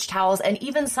 sandals, beach towels, and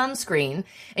even sunscreen.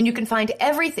 And you can find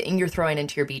everything you're throwing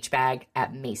into your beach bag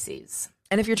at Macy's.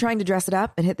 And if you're trying to dress it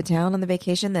up and hit the town on the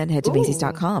vacation, then head to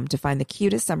Macy's.com to find the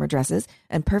cutest summer dresses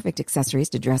and perfect accessories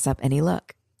to dress up any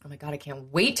look. Oh my God, I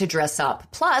can't wait to dress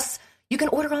up. Plus, you can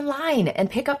order online and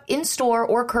pick up in-store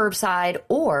or curbside,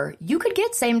 or you could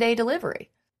get same-day delivery.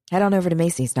 Head on over to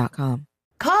Macy's.com.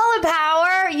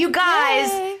 Cauliflower, you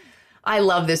guys. Yay. I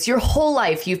love this. Your whole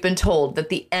life you've been told that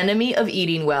the enemy of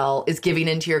eating well is giving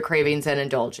into your cravings and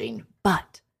indulging.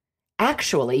 But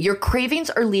actually, your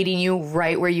cravings are leading you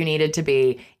right where you needed to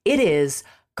be. It is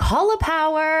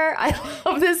Cauliflower. I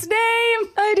love this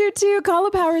name. I do too.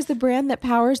 Cauliflower is the brand that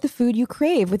powers the food you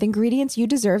crave with ingredients you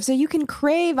deserve so you can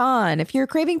crave on. If you're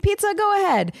craving pizza, go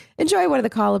ahead. Enjoy one of the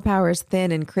Cauliflower's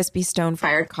thin and crispy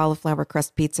stone-fired cauliflower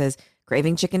crust pizzas.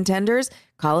 Craving chicken tenders?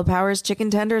 Cauliflower's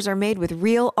chicken tenders are made with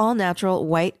real, all-natural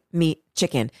white meat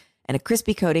chicken and a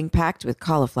crispy coating packed with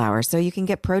cauliflower so you can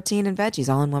get protein and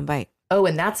veggies all in one bite. Oh,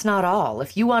 and that's not all.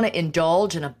 If you want to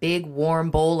indulge in a big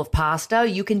warm bowl of pasta,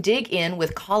 you can dig in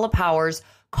with Cauliflower's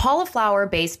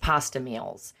cauliflower-based pasta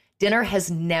meals. Dinner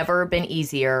has never been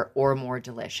easier or more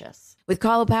delicious. With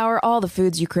Cauliflower, all the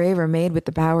foods you crave are made with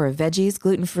the power of veggies,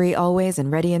 gluten-free always, and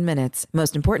ready in minutes.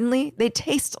 Most importantly, they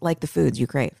taste like the foods you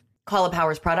crave.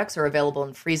 Cauliflower's products are available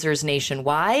in freezers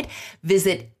nationwide.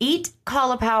 Visit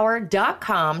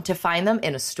eatcauliflower.com to find them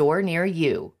in a store near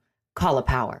you.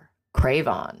 Cauliflower. Crave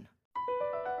on.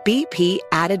 BP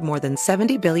added more than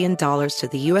 $70 billion to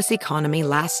the U.S. economy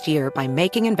last year by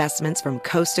making investments from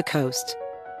coast to coast.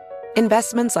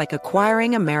 Investments like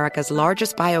acquiring America's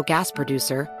largest biogas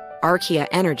producer, Archaea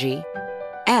Energy,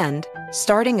 and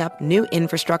starting up new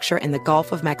infrastructure in the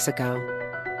Gulf of Mexico.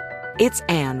 It's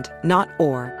and, not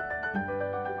or.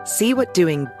 See what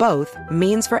doing both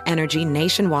means for energy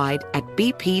nationwide at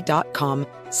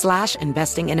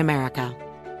bp.com/investing in America.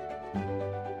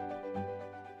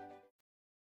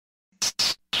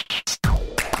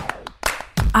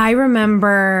 I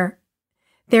remember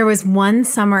there was one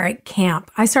summer at camp.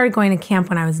 I started going to camp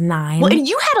when I was 9. Well, and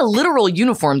you had a literal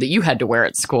uniform that you had to wear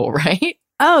at school, right?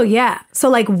 Oh, yeah. So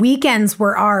like weekends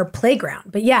were our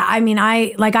playground. But yeah, I mean,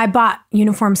 I bought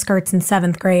uniform skirts in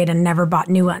 7th grade and never bought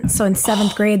new ones. So in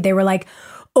 7th grade, they were like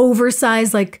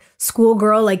oversized, like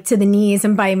schoolgirl, like to the knees.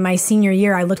 And by my senior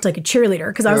year, I looked like a cheerleader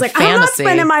because I was like, I'm not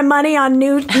spending my money on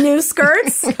new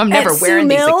skirts. I'm never wearing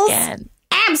these again.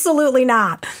 Absolutely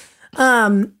not.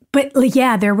 But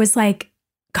yeah, there was like,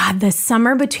 God, the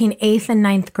summer between 8th and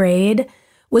 9th grade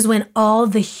was when all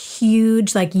the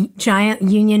huge, like giant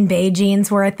Union Bay jeans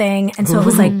were a thing. And so it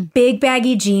was like big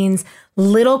baggy jeans,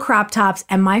 little crop tops.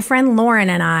 And my friend Lauren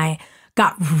and I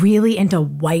got really into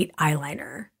white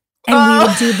eyeliner. And we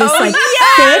would do this like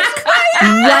thick,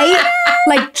 white,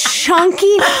 like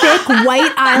chunky, thick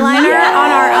white eyeliner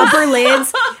on our upper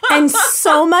lids and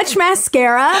so much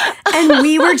mascara. And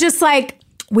we were just like,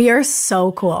 we are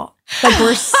so cool. Like,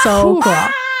 we're so cool.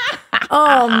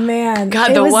 Oh, man.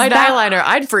 God, the white eyeliner.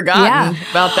 I'd forgotten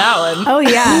about that one. Oh,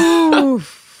 yeah.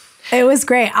 It was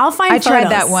great. I'll find photos. I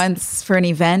tried that once for an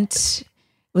event.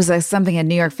 It was like something at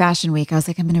New York Fashion Week. I was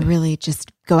like, I'm going to really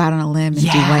just go out on a limb and do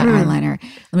white eyeliner.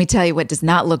 Let me tell you what does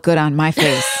not look good on my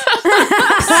face.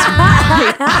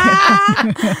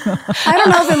 I don't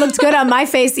know if it looked good on my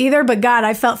face either, but God,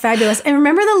 I felt fabulous. And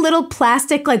remember the little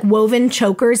plastic like woven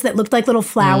chokers that looked like little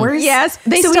flowers? Yes,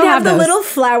 they so still we'd have the those. little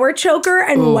flower choker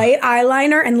and white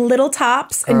eyeliner and little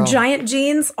tops and giant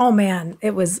jeans. Oh man,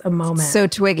 it was a moment. So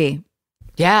twiggy.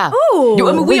 Yeah. Ooh.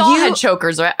 I mean, we all had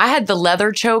chokers, right? I had the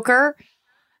leather choker.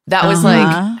 That was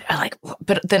like,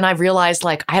 but then I realized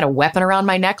like I had a weapon around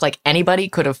my neck. Like anybody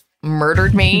could have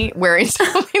murdered me wearing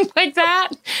something like that.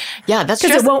 Yeah, that's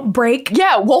just it won't break.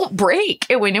 Yeah, it won't break.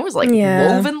 It was like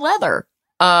woven leather.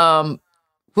 What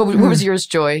was yours,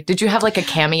 Joy? Did you have like a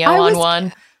cameo on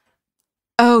one?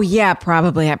 Oh yeah,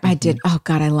 probably. I did. Oh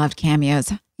God, I loved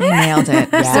cameos. You nailed it.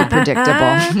 So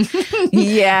predictable.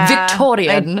 Yeah.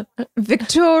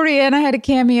 Victorian. I had a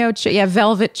cameo.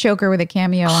 Velvet choker with a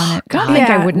cameo on it. I think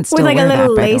I wouldn't still with like wear a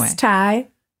little that, lace tie.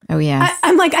 Oh yeah.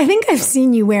 I'm like, I think I've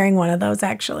seen you wearing one of those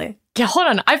actually. Yeah, hold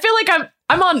on. I feel like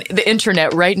I'm on the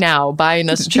internet right now buying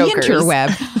us chokers. The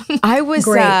interweb. I was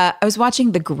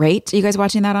watching The Great. Are you guys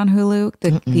watching that on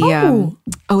Hulu?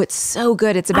 It's so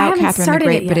good. It's about Catherine the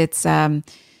Great, but it's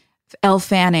Elle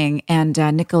Fanning and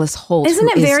Nicholas Hoult. Isn't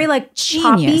it very like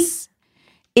genius? Poppy?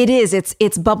 It is.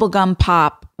 It's bubblegum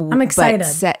pop. I'm excited.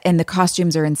 And the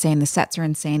costumes are insane. The sets are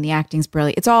insane. The acting's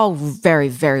brilliant. It's all very,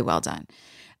 very well done.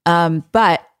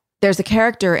 But there's a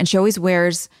character, and she always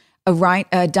wears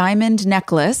a diamond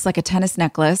necklace, like a tennis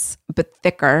necklace, but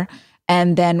thicker,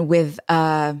 and then with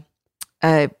a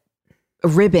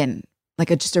ribbon, like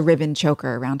just a ribbon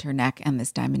choker around her neck and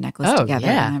this diamond necklace together.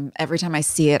 Yeah. And every time I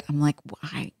see it, I'm like,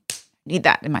 I need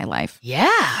that in my life. Yeah.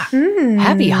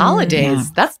 Happy holidays.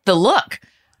 Yeah. That's the look.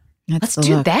 Let's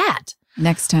do that.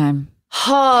 Next time.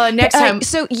 Next time.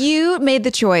 So you made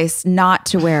the choice not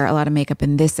to wear a lot of makeup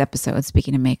in this episode,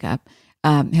 speaking of makeup,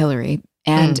 Hillary.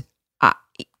 And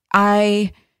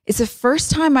I it's the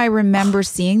first time I remember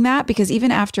seeing that, because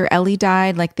even after Ellie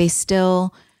died, like you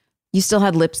still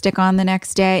had lipstick on the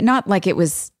next day. Not like it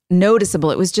was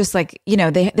noticeable. It was just like,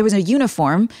 there was a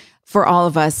uniform for all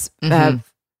of us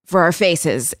for our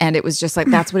faces. And it was just like,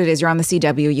 that's what it is. You're on the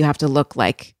CW. You have to look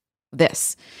like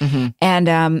this. And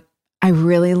I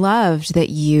really loved that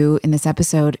you, in this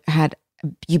episode,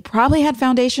 you probably had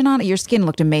foundation on. Your skin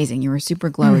looked amazing. You were super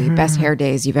glowy. Best hair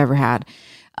days you've ever had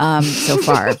so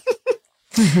far.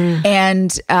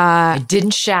 And I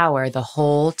didn't shower the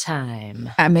whole time.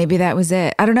 Maybe that was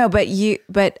it. I don't know. But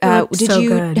did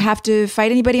you have to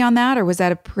fight anybody on that, or was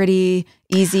that a pretty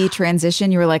easy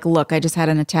transition? You were like, look, I just had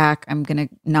an attack. I'm going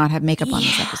to not have makeup on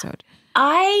this episode.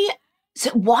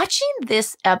 So watching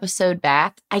this episode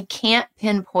back, I can't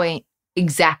pinpoint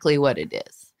exactly what it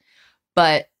is,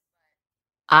 but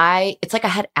it's like I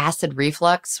had acid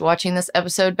reflux watching this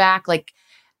episode back. Like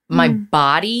my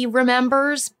body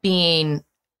remembers being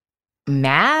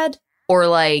mad or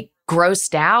like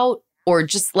grossed out or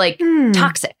just like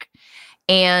toxic.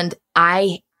 And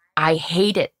I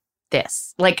hated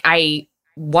this. Like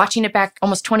watching it back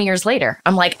almost 20 years later,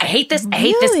 I'm like, I hate this. I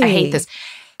hate this. I hate this.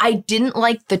 I didn't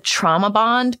like the trauma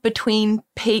bond between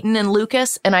Peyton and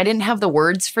Lucas, and I didn't have the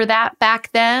words for that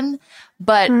back then.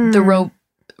 But the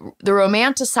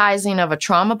romanticizing of a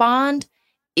trauma bond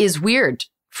is weird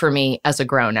for me as a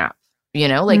grown-up.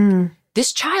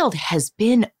 This child has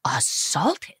been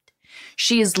assaulted.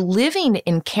 She is living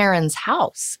in Karen's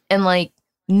house, and like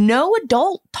no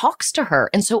adult talks to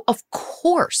her. And so, of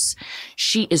course,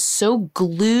 she is so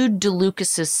glued to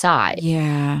Lucas's side.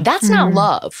 Yeah. That's not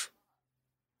love.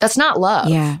 That's not love.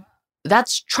 Yeah.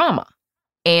 That's trauma.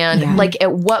 And like,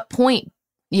 at what point,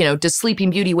 does Sleeping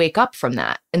Beauty wake up from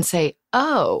that and say,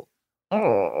 oh,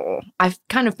 I've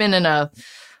kind of been in a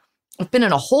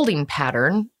holding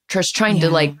pattern, just trying to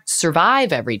like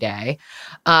survive every day.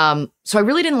 So I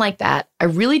really didn't like that. I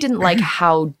really didn't like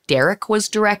how Derek was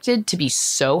directed to be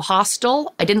so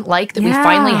hostile. I didn't like that we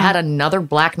finally had another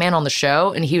black man on the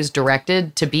show and he was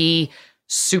directed to be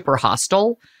super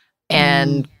hostile.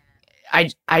 And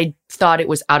I thought it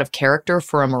was out of character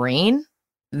for a Marine.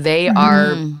 They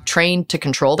are trained to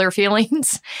control their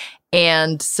feelings.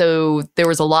 And so there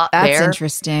was a lot there. That's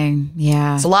interesting.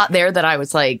 Yeah. It's a lot there that I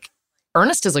was like,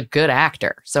 Ernest is a good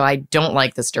actor. So I don't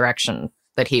like this direction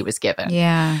that he was given.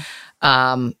 Yeah.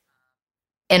 And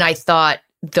I thought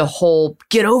the whole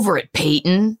get over it,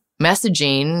 Peyton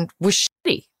messaging was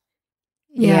shitty.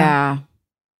 Yeah.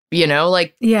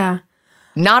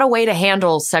 Not a way to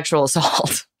handle sexual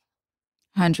assault.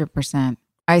 100%.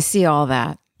 I see all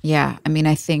that. Yeah. I mean,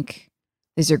 I think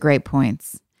these are great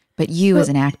points. But you as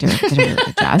an actor did a really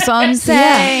good job. So I'm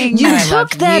saying you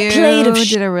took that plate of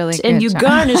shit did a really good and you job.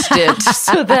 garnished it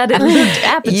so that it looked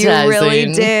appetizing. You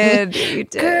really did. You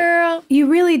did. Girl, you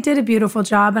really did a beautiful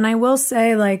job. And I will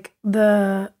say, like,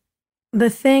 the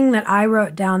thing that I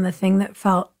wrote down, the thing that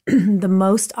felt the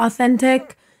most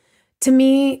authentic to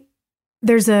me,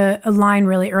 there's a line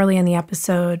really early in the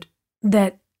episode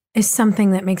that is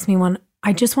something that makes me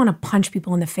I just want to punch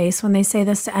people in the face when they say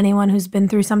this to anyone who's been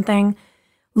through something.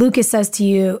 Lucas says to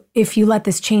you, if you let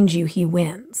this change you, he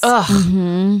wins.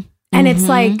 Ugh. And it's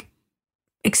like,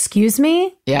 excuse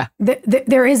me? Yeah.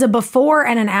 There is a before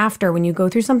and an after when you go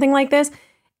through something like this,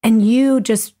 and you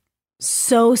just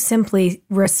so simply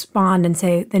respond and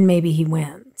say, then maybe he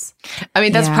wins. I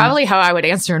mean, that's probably how I would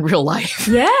answer in real life.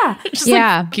 Yeah. Just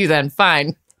like, fuck you then,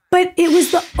 fine. But it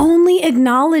was the only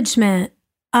acknowledgement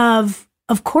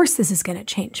of course this is going to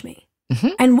change me.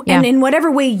 And in whatever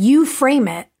way you frame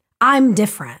it, I'm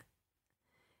different.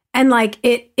 And like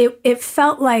it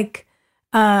felt like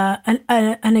an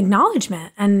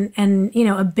acknowledgement and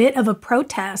a bit of a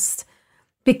protest,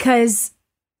 because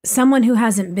someone who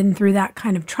hasn't been through that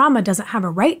kind of trauma doesn't have a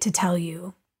right to tell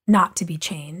you not to be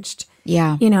changed.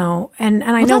 Yeah. And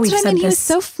I know we've said this. He was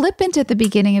so flippant at the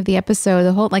beginning of the episode,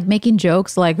 the whole like making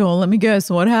jokes like, oh, let me guess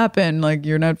what happened. Like,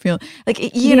 you're not feeling like, the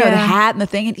hat and the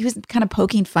thing. And he was kind of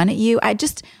poking fun at you. I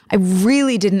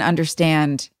really didn't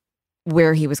understand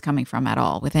where he was coming from at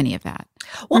all with any of that.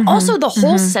 Well, also the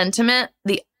whole sentiment,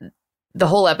 the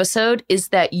whole episode is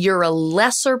that you're a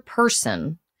lesser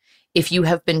person if you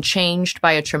have been changed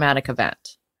by a traumatic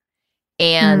event.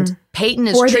 And Peyton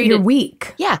is treated, that you're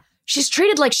weak. Yeah. She's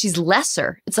treated like she's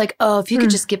lesser. It's like, oh, if you could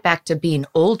just get back to being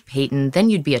old Peyton, then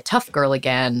you'd be a tough girl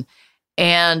again.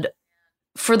 And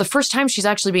for the first time, she's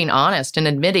actually being honest and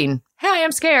admitting, hey,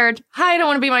 I'm scared. Hi, I don't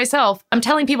want to be myself. I'm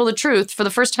telling people the truth for the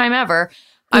first time ever.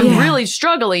 I'm really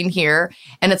struggling here.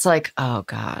 And it's like, oh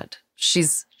God,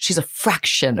 she's a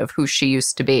fraction of who she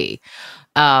used to be.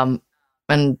 And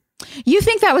you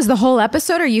think that was the whole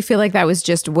episode, or you feel like that was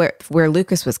just where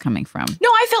Lucas was coming from? No,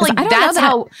 I feel like that's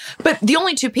how, but the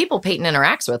only two people Peyton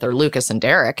interacts with are Lucas and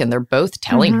Derek, and they're both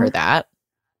telling her that,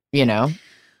 you know?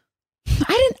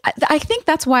 I think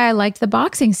that's why I liked the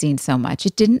boxing scene so much.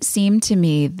 It didn't seem to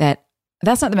me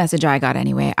that's not the message I got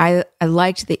anyway. I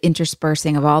liked the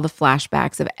interspersing of all the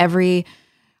flashbacks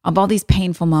of all these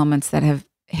painful moments that have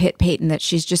hit Peyton, that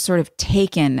she's just sort of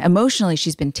taken emotionally.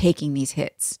 She's been taking these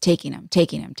hits, taking them.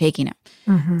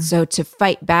 Mm-hmm. So to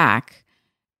fight back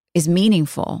is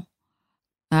meaningful.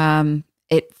 I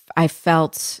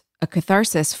felt a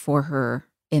catharsis for her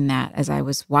in that as I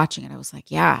was watching it. I was like,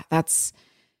 yeah, that's,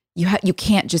 you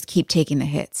can't just keep taking the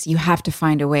hits. You have to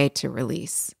find a way to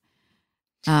release.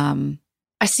 I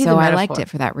see. So I liked it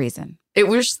for that reason. It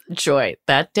was Joy.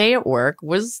 That day at work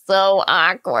was so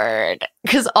awkward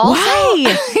because also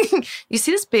you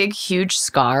see this big, huge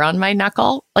scar on my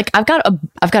knuckle. Like I've got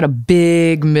a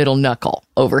big middle knuckle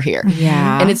over here.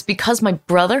 Yeah, and it's because my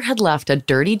brother had left a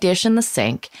dirty dish in the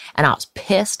sink, and I was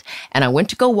pissed. And I went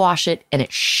to go wash it, and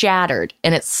it shattered,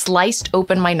 and it sliced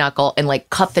open my knuckle and like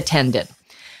cut the tendon.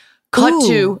 Cut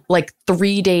to like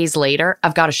 3 days later,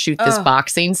 I've got to shoot this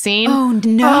boxing scene. Oh,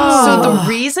 no. So the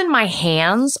reason my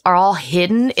hands are all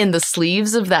hidden in the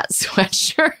sleeves of that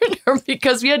sweatshirt are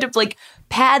because we had to like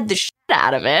pad the shit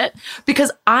out of it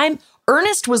because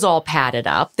Ernest was all padded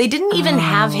up. They didn't even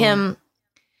have him.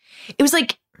 It was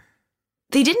like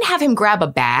they didn't have him grab a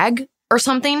bag or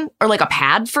something, or like a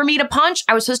pad for me to punch.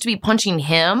 I was supposed to be punching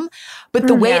him, but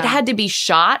the way it had to be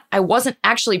shot, I wasn't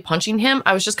actually punching him.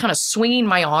 I was just kind of swinging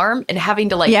my arm and having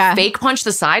to like fake punch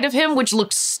the side of him, which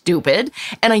looked stupid.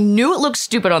 And I knew it looked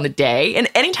stupid on the day. And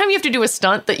anytime you have to do a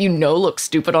stunt that you know looks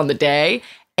stupid on the day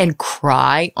and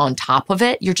cry on top of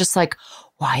it, you're just like,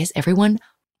 why is everyone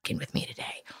fucking with me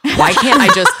today? Why can't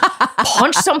I just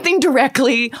punch something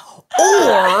directly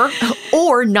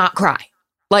or not cry?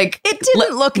 Like it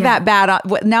didn't look that bad.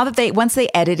 Now that once they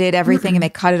edited everything and they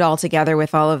cut it all together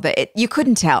with all of you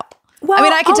couldn't tell. Well, I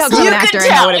mean, I can tell because I'm an actor and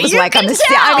know what it was like on the set.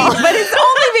 I mean, but it's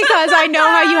only because I know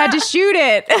how you had to shoot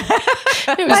it.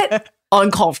 It was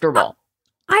uncomfortable.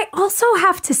 I also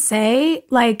have to say,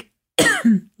 like,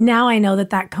 now I know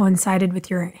that coincided with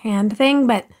your hand thing,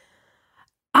 but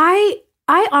I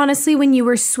honestly, when you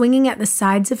were swinging at the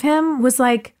sides of him, was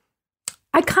like,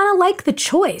 I kind of like the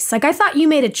choice. Like, I thought you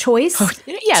made a choice. That's what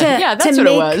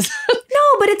it was.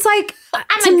 No, but it's like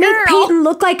to make Peyton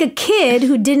look like a kid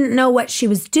who didn't know what she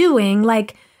was doing.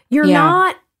 Like, you're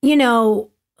not, you're not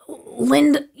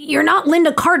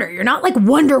Linda Carter. You're not like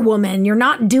Wonder Woman. You're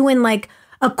not doing like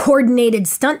a coordinated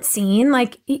stunt scene.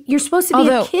 Like, you're supposed to be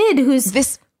a kid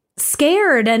who's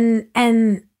scared and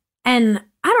I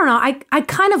don't know. I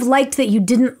kind of liked that you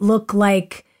didn't look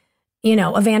like,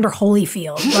 Evander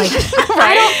Holyfield. Like,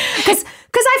 because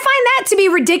I find that to be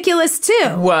ridiculous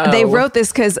too. Whoa. They wrote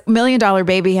this because $1 Million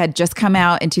Baby had just come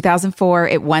out in 2004.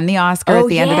 It won the Oscar at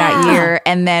the end of that year.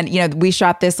 And then, we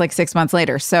shot this like 6 months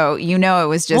later. So, it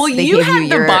was just, well, you had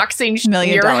the boxing in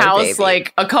your house baby.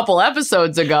 Like a couple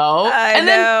episodes ago. I know.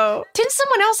 Then, didn't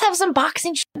someone else have some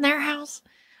boxing in their house?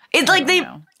 It's like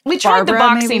we tried the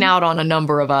boxing out on a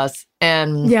number of us.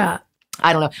 And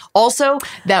I don't know. Also,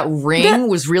 that ring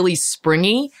was really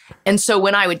springy. And so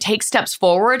when I would take steps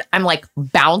forward, I'm like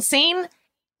bouncing.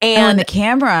 And the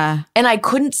camera. And I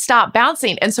couldn't stop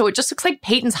bouncing. And so it just looks like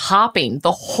Peyton's hopping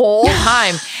the whole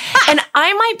time. And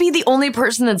I might be the only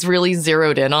person that's really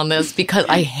zeroed in on this because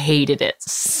I hated it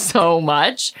so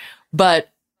much. But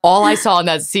all I saw in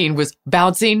that scene was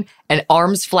bouncing and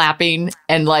arms flapping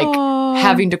and like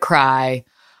having to cry.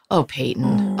 Oh,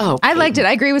 Peyton. I liked it.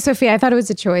 I agree with Sophia. I thought it was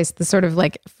a choice, the sort of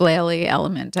like flaily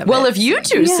element of it. Well, if you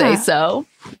two say so,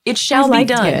 it shall be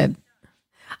done. It.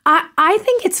 I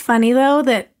think it's funny, though,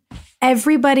 that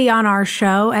everybody on our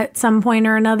show at some point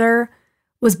or another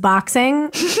was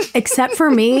boxing, except for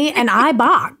me, and I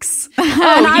box.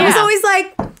 I was always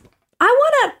like,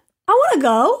 I want to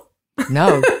go.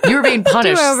 No, you were being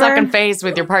punished, second face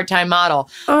with your part-time model.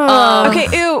 Okay,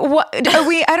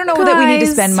 I don't know that we need to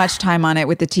spend much time on it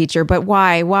with the teacher, but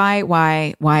why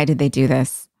did they do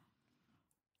this?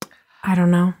 I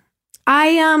don't know.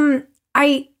 I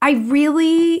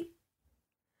really,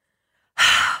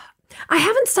 I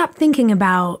haven't stopped thinking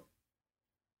about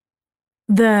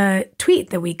the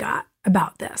tweet that we got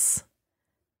about this.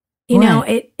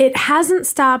 It hasn't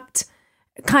stopped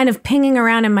kind of pinging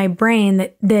around in my brain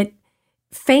that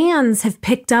fans have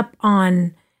picked up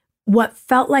on what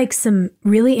felt like some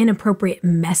really inappropriate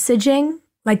messaging,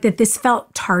 like that this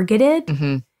felt targeted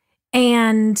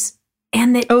and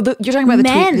that you're talking about the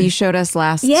men, tweet that you showed us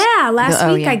last week,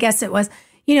 I guess it was,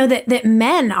 that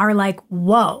men are like,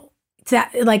 whoa,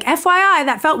 that, like, FYI,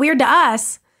 that felt weird to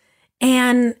us.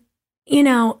 And,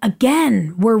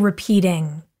 again, we're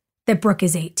repeating that Brooke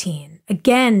is 18.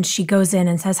 Again, she goes in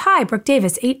and says, hi, Brooke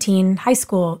Davis, 18, high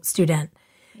school student.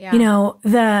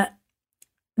 Yeah.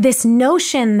 This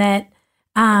notion that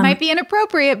might be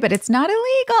inappropriate, but it's not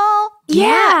illegal.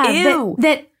 Yeah.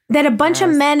 That a bunch of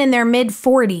men in their mid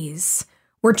 40s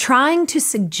were trying to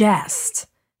suggest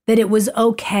that it was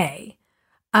okay.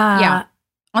 On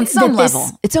some level.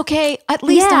 It's okay, at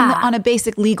least on a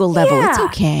basic legal level. Yeah. It's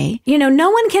okay.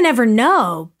 No one can ever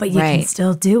know, but you can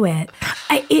still do it.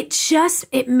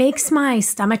 It makes my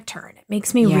stomach turn. It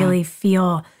makes me really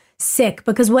feel sick,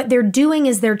 because what they're doing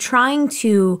is they're trying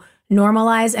to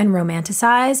normalize and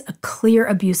romanticize a clear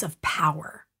abuse of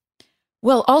power.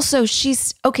 Well, also,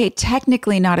 she's,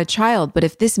 technically not a child, but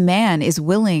if this man is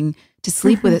willing to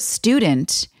sleep with a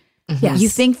student, you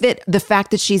think that the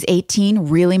fact that she's 18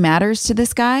 really matters to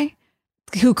this guy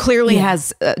who clearly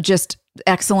has just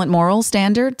excellent moral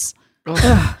standards?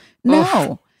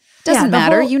 No, doesn't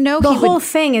matter. The whole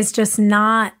thing is just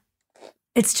not,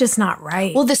 it's just not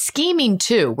right. Well, the scheming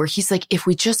too, where he's like, if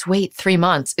we just wait 3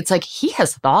 months, it's like he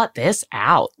has thought this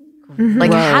out.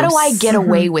 Like, how do I get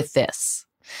away with this?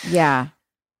 Yeah.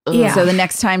 Yeah. So the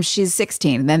next time she's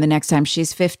 16, then the next time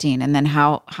she's 15, and then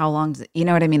how long does it, you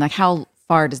know what I mean? Like, how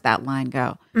far does that line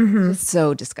go? It's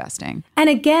so disgusting. And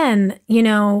again,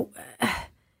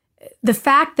 the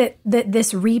fact that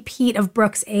this repeat of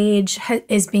Brooke's age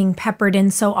is being peppered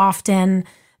in so often,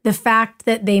 the fact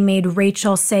that they made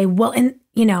Rachel say, well, and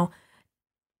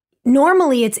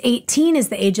normally it's 18 is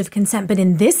the age of consent, but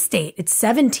in this state, it's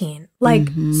 17. Like,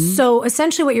 so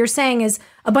essentially what you're saying is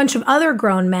a bunch of other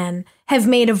grown men have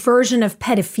made a version of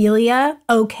pedophilia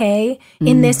okay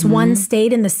in this one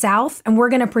state in the South, and we're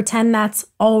going to pretend that's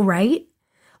all right.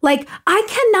 Like, I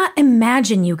cannot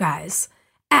imagine you guys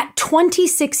at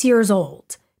 26 years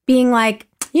old being like,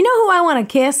 you know who I want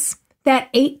to kiss?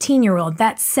 That 18-year-old,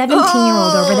 that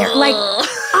 17-year-old over there. Like,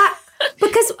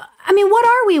 because, I mean, what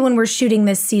are we when we're shooting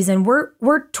this season?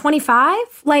 We're 25?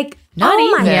 Like, not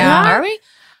even. My God. Are we?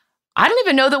 I don't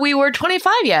even know that we were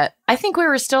 25 yet. I think we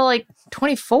were still like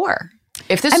 24.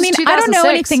 If this was 2006. I don't know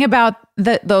anything about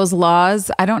those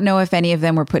laws. I don't know if any of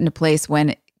them were put into place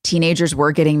when teenagers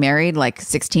were getting married, like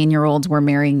 16-year-olds were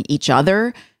marrying each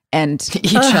other. And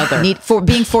for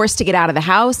being forced to get out of the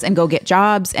house and go get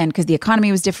jobs, and because the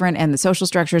economy was different and the social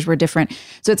structures were different.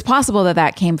 So it's possible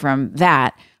that came from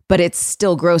that, but it's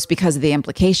still gross because of the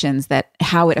implications that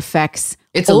how it affects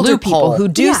older people who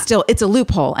do still, it's a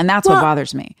loophole. And that's what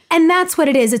bothers me. And that's what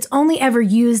it is. It's only ever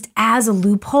used as a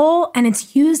loophole, and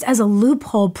it's used as a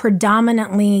loophole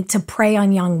predominantly to prey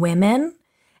on young women.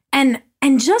 And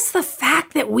just the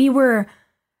fact that we were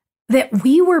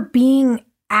being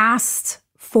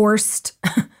forced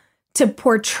to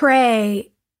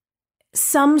portray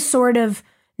some sort of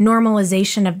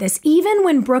normalization of this, even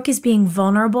when Brooke is being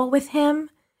vulnerable with him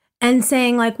and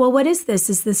saying like, well, what is this?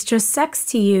 Is this just sex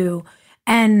to you?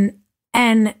 And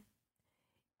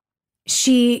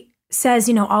she says,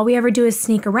 all we ever do is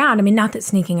sneak around. I mean, not that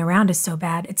sneaking around is so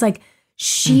bad. It's like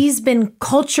she's been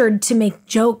cultured to make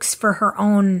jokes for her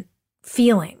own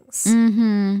feelings.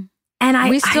 And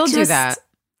we still do that.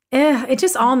 It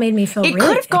just all made me feel it really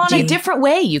could have gone edgy. a different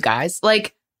way, you guys.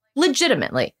 Like,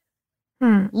 legitimately.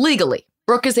 Legally.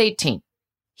 Brooke is 18.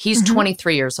 He's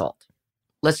 23 years old.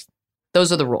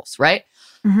 Those are the rules, right?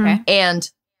 Okay. And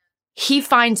he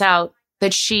finds out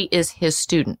that she is his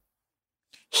student.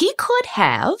 He could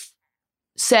have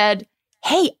said,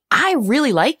 hey, I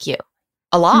really like you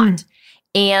a lot.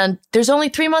 And there's only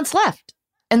 3 months left.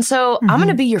 And so I'm going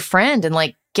to be your friend and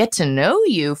like get to know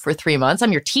you for 3 months.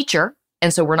 I'm your teacher.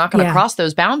 And so we're not going to cross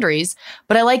those boundaries,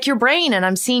 but I like your brain and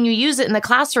I'm seeing you use it in the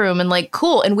classroom and like,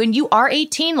 cool. And when you are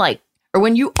 18, like, or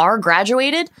when you are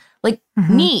graduated, like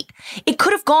neat. It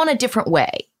could have gone a different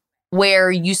way where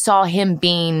you saw him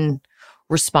being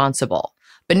responsible.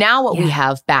 But now what we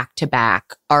have back to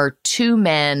back are two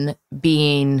men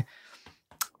being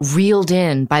reeled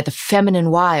in by the feminine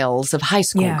wiles of high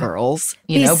school girls,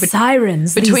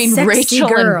 sirens between Rachel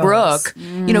and Brooke.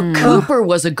 Cooper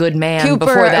was a good man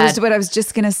before that. Was what I was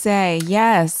just going to say.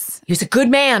 Yes. He was a good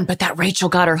man, but that Rachel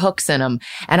got her hooks in him.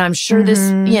 And I'm sure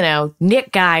this,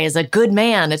 Nick guy is a good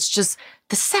man. It's just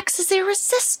the sex is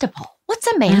irresistible. What's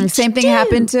a man Same thing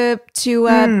happened to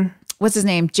what's his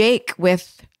name? Jake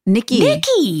with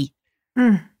Nikki.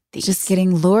 Just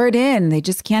getting lured in. They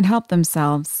just can't help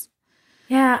themselves.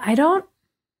 Yeah, I don't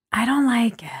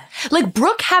like it. Like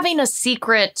Brooke having a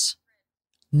secret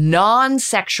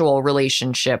non-sexual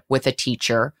relationship with a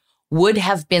teacher would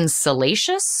have been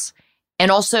salacious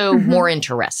and also more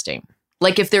interesting.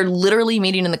 Like if they're literally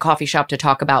meeting in the coffee shop to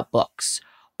talk about books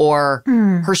or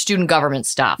her student government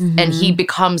stuff, and he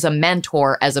becomes a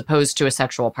mentor as opposed to a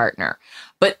sexual partner.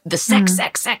 But the sex,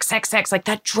 like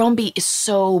that drumbeat is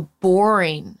so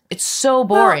boring. It's so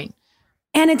boring.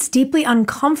 Well, and it's deeply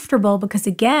uncomfortable because,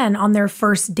 again, on their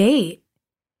first date,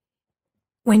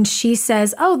 when she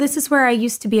says, oh, this is where I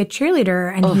used to be a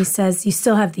cheerleader, and he says, you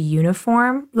still have the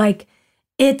uniform. Like,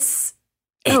 it's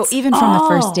even from the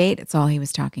first date, it's all he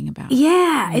was talking about.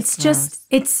 Yeah, it's just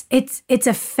it's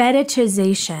a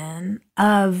fetishization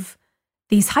of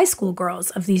these high school girls,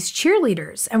 of these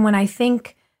cheerleaders. And when I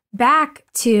think back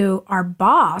to our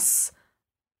boss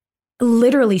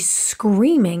literally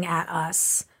screaming at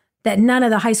us that none of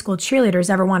the high school cheerleaders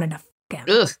ever wanted to fuck him.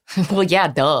 Ugh. Well, yeah,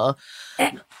 duh.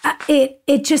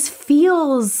 It just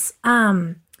feels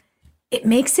it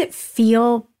makes it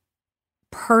feel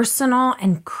personal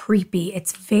and creepy.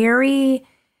 It's very,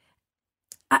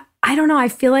 I don't know. I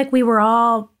feel like we were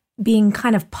all being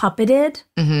kind of puppeted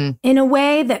in a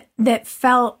way that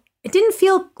felt, it didn't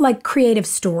feel like creative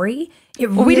story. It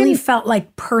really felt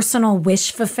like personal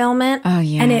wish fulfillment. Oh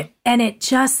yeah. And it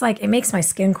just like, it makes my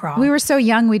skin crawl. We were so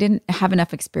young, we didn't have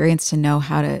enough experience to know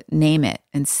how to name it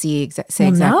and say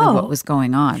exactly what was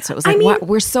going on. So it was like, what?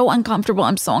 We're so uncomfortable.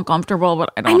 I'm so uncomfortable,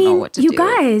 but I don't know what to do. You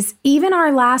guys, even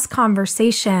our last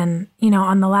conversation,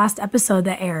 on the last episode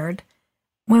that aired,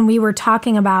 when we were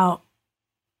talking about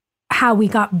how we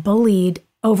got bullied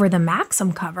over the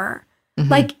Maxim cover,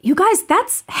 like, you guys,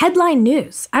 that's headline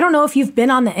news. I don't know if you've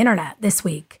been on the internet this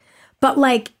week, but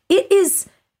like, it is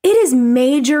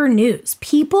major news.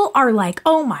 People are like,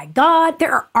 oh my God,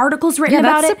 there are articles written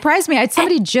about it. That surprised me.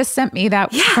 Somebody just sent me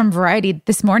that from Variety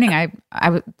this morning. I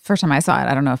first time I saw it,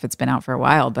 I don't know if it's been out for a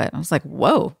while, but I was like,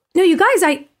 whoa. No, you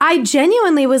guys, I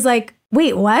genuinely was like,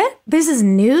 wait, what? This is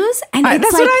news? And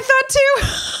that's what I thought too.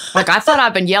 Like, I thought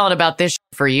I've been yelling about this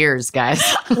for years, guys.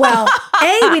 Well,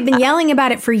 A, we've been yelling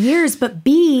about it for years, but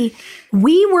B,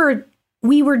 we were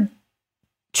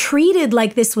treated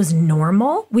like this was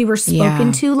normal. We were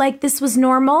spoken to like this was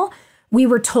normal. We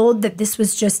were told that this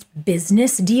was just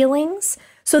business dealings.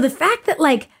 So the fact that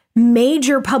like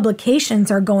major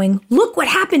publications are going, look what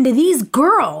happened to these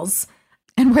girls.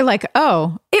 And we're like,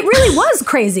 oh. It really was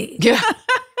crazy. Yeah.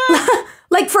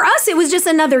 Like for us, it was just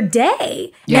another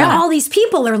day. Yeah. And all these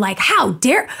people are like, how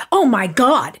dare, oh my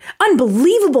God,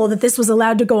 unbelievable that this was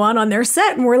allowed to go on their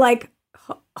set. And we're like,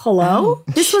 hello?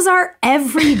 This was our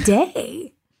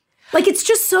everyday. Like, it's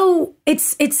just so,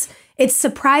 it's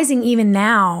surprising even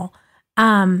now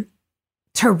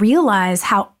to realize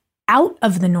how out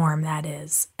of the norm that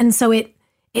is. And so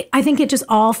I think it just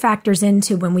all factors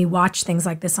into when we watch things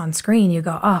like this on screen, you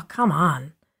go, oh, come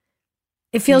on.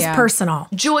 It feels personal.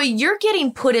 Joy, you're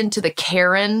getting put into the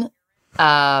Karen,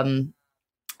 what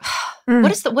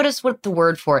is the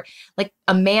word for it? Like,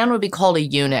 a man would be called a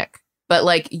eunuch, but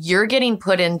like, you're getting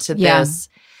put into this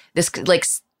like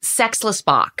sexless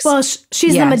box. Well,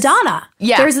 she's the Madonna.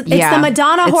 Yeah. It's the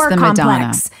Madonna horror complex.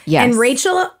 Madonna. Yes. And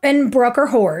Rachel and Brooke are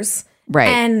whores. Right.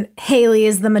 And Haley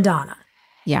is the Madonna.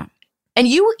 Yeah. And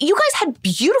you guys had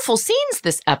beautiful scenes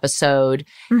this episode.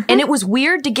 And it was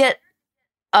weird to get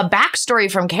a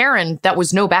backstory from Karen that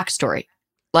was no backstory.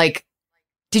 Like,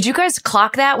 did you guys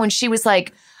clock that when she was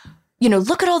like,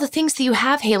 look at all the things that you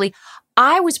have, Haley.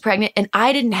 I was pregnant and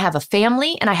I didn't have a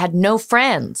family and I had no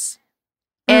friends.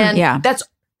 And that's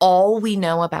all we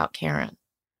know about Karen.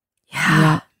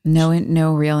 Yeah.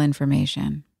 No real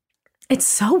information. It's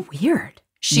so weird.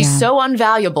 She's so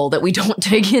unvaluable that we don't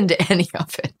dig into any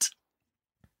of it.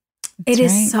 It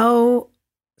is so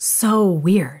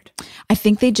weird. I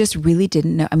think they just really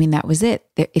didn't know. I mean, that was it.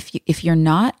 If you're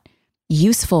not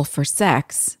useful for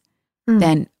sex,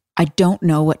 then I don't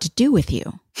know what to do with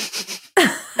you.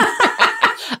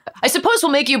 I suppose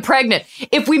we'll make you pregnant.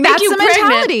 If we make you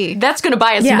pregnant, that's going to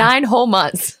buy us 9 whole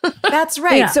months. That's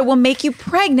right. Yeah. So we'll make you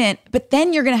pregnant, but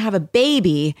then you're going to have a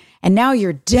baby, and now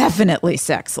you're definitely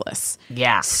sexless.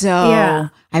 Yeah. So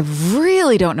I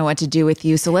really don't know what to do with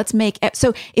you. So let's make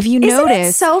so if you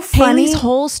notice, so funny? Haley's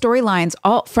whole storylines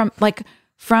all from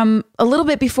a little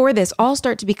bit before this all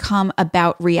start to become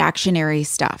about reactionary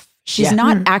stuff. She's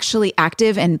not actually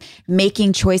active and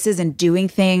making choices and doing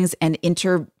things and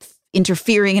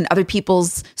interfering in other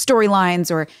people's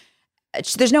storylines, or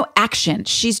there's no action.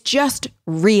 She's just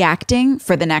reacting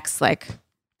for the next,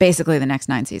 basically the next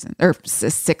 9 seasons or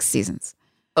 6 seasons.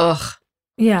 Ugh.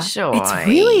 Yeah. Sure.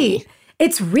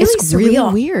 It's really surreal.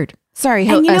 Really weird. Sorry,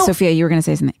 Sophia, you were going to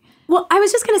say something. Well, I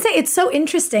was just going to say, it's so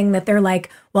interesting that they're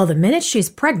like, well, the minute she's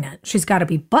pregnant, she's got to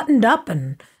be buttoned up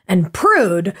and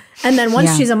prude. And then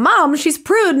once she's a mom, she's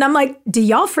prude. And I'm like, do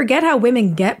y'all forget how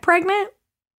women get pregnant?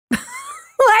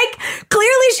 Like,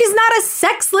 clearly she's not a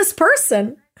sexless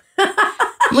person.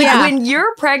 When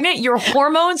you're pregnant, your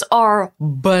hormones are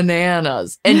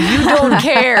bananas and you don't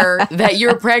care that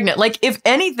you're pregnant. Like, if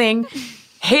anything,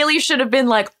 Haley should have been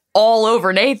like all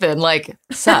over Nathan. Like,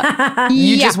 sup,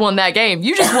 you just won that game.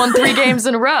 You just won 3 games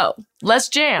in a row. Let's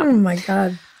jam. Oh my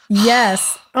God.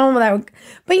 Yes. Oh,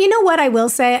 but you know what I will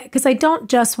say? Because I don't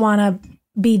just want to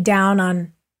be down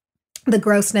on the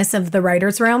grossness of the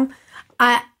writer's room.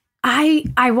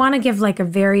 I want to give like a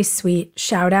very sweet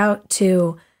shout out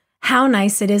to how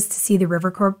nice it is to see the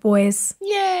Rivercorp boys.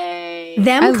 Yay.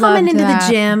 Them coming into the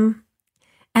gym,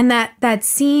 and that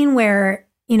scene where,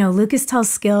 you know, Lucas tells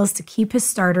Skills to keep his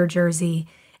starter jersey,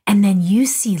 and then you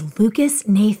see Lucas,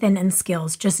 Nathan, and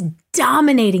Skills just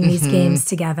dominating these games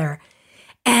together.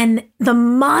 And the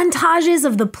montages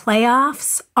of the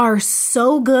playoffs are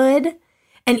so good.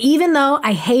 And even though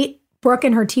I hate Brooke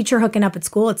and her teacher hooking up at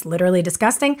school, it's literally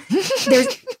disgusting.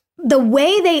 There's the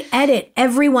way they edit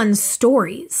everyone's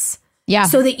stories. Yeah.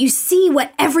 So that you see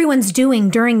what everyone's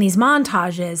doing during these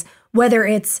montages, whether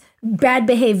it's bad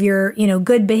behavior, you know,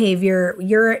 good behavior,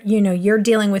 you're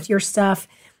dealing with your stuff.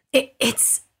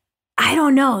 It's, I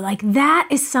don't know, like that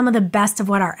is some of the best of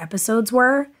what our episodes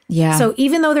were. Yeah. So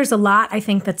even though there's a lot, I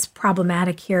think that's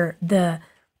problematic here, the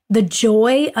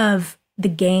joy of the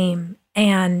game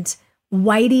and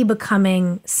Whitey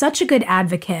becoming such a good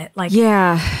advocate, like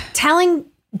telling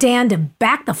Dan to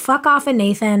back the fuck off of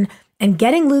Nathan and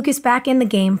getting Lucas back in the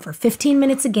game for 15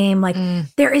 minutes a game. Like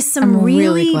there is some I'm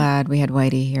really glad we had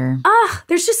Whitey here.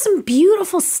 There's just some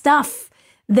beautiful stuff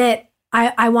that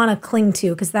I want to cling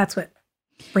to because that's what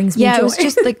brings me joy. It was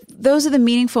just like, those are the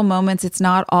meaningful moments. It's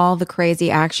not all the crazy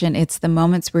action. It's the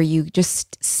moments where you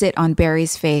just sit on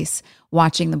Barry's face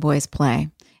watching the boys play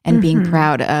and being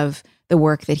proud of the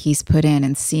work that he's put in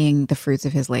and seeing the fruits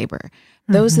of his labor.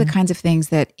 Those are the kinds of things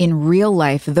that in real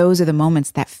life, those are the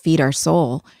moments that feed our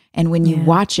soul. And when you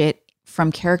watch it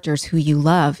from characters who you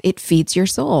love, it feeds your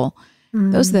soul.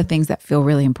 Those are the things that feel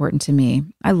really important to me.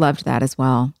 I loved that as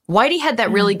well. Whitey had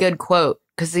that really good quote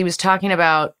because he was talking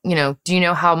about, you know, do you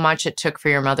know how much it took for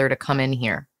your mother to come in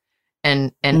here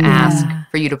and ask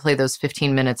for you to play those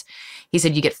 15 minutes? He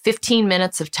said, you get 15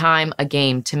 minutes of time a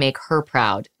game to make her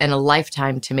proud and a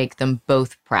lifetime to make them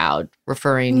both proud,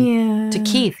 referring to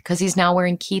Keith because he's now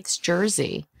wearing Keith's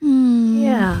jersey.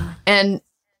 Yeah. And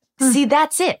see,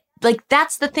 that's it. Like,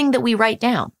 that's the thing that we write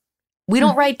down. We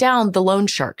don't write down the loan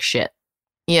shark shit,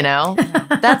 you know?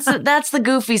 That's the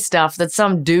goofy stuff that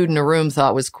some dude in a room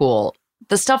thought was cool.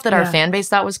 The stuff that our fan base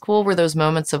thought was cool were those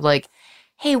moments of like,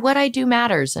 hey, what I do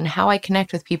matters and how I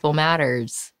connect with people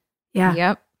matters. Yeah.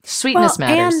 Yep. Sweetness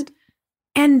matters.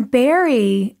 And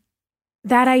Barry,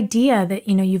 that idea that,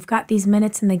 you know, you've got these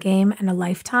minutes in the game and a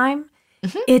lifetime,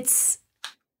 it's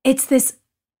this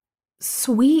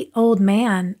sweet old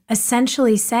man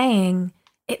essentially saying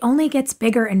it only gets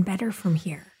bigger and better from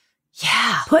here.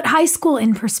 Yeah. Put high school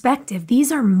in perspective.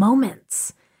 These are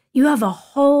moments. You have a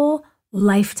whole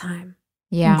lifetime.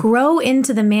 Yeah. Grow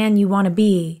into the man you want to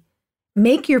be.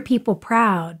 Make your people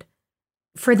proud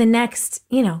for the next,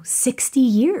 60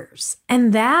 years.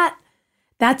 And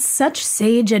that's such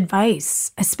sage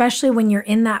advice, especially when you're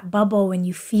in that bubble, when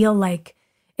you feel like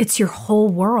it's your whole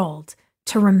world.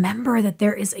 To remember that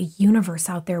there is a universe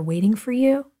out there waiting for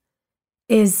you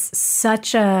is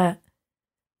such a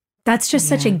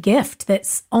gift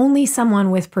that only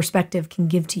someone with perspective can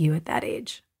give to you at that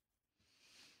age.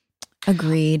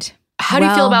 Agreed. How do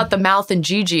you feel about the Mouth and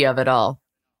Gigi of it all?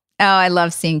 Oh, I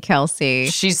love seeing Kelsey.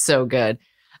 She's so good.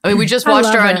 I mean, we just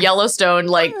watched her on Yellowstone.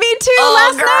 Like, me too.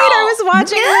 Last night I was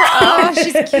watching her. Oh,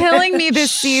 she's killing me this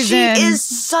season. She is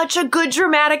such a good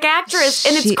dramatic actress,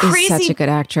 and it's crazy. She is such a good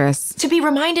actress to be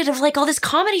reminded of like all this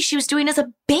comedy she was doing as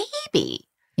a baby.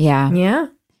 Yeah,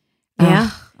 yeah.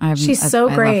 She's so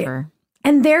great,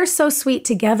 and they're so sweet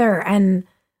together, and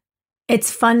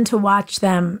it's fun to watch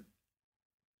them.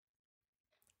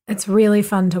 It's really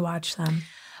fun to watch them.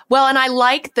 Well, and I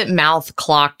like that Mouth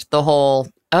clocked the whole,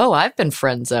 I've been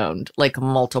friend zoned like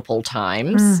multiple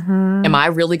times. Am I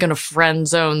really going to friend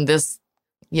zone this?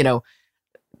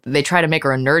 They try to make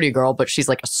her a nerdy girl, but she's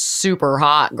like a super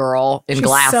hot girl in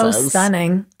glasses. So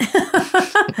stunning.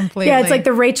 Completely. Yeah, it's like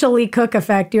the Rachel Lee Cook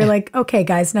effect. You're like, okay,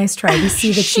 guys, nice try. We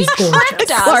see that she's gorgeous.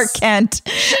 Clark Kent.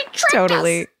 She tricked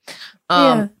totally.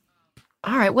 us.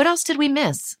 All right, what else did we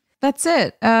miss? That's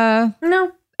it.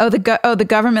 No. the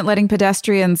government letting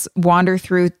pedestrians wander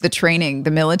through the training,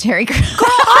 the military.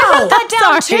 I wrote that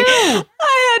down too.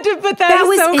 I had to put that. That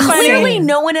was so insane. funny. Clearly,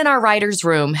 no one in our writer's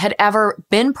room had ever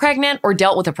been pregnant or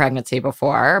dealt with a pregnancy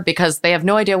before because they have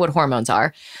no idea what hormones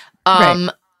are. Right.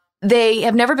 They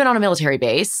have never been on a military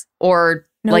base or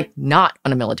like not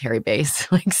on a military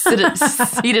base, like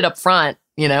seated up front.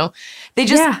 You know, they're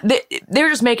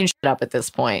just making shit up at this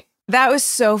point. That was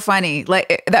so funny.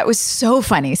 That was so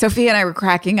funny. Sophia and I were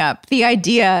cracking up. The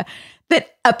idea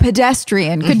that a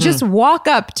pedestrian could just walk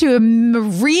up to a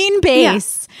Marine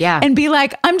base and be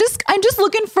like, I'm just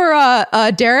looking for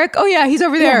Derek. Oh yeah, he's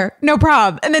over there. No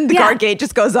problem. And then the guard gate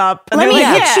just goes up. And Let me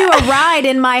like, get you a ride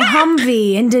in my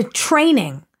Humvee into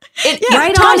training.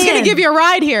 Right Tom's going to give you a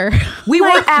ride here. We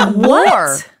were at war.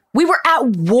 what? We were at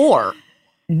war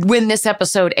when this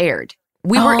episode aired.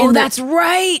 We were that's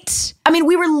right. I mean,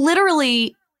 we were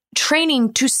literally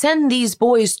training to send these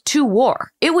boys to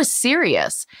war. It was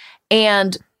serious.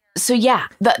 And so, yeah,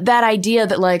 that idea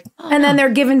that like... And then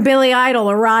they're giving Billy Idol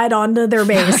a ride onto their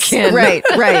base. Right.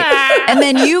 And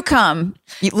then you come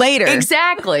later.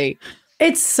 Exactly.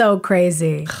 It's so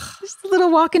crazy. Just a little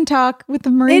walk and talk with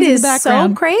the Marines It in is the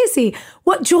background. so crazy.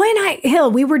 What Joy and I, Hill,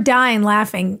 we were dying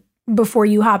laughing before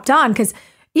you hopped on because,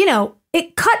 you know,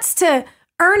 it cuts to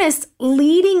Ernest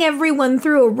leading everyone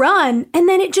through a run, and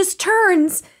then it just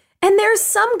turns, and there's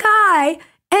some guy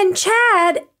and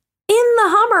Chad in the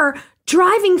Hummer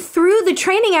driving through the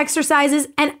training exercises,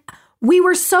 and we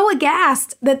were so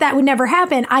aghast that would never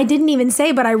happen. I didn't even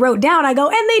say, but I wrote down, I go,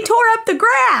 and they tore up the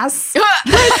grass. I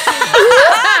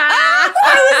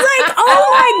was like, oh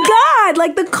my God.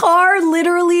 Like the car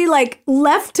literally like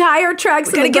left tire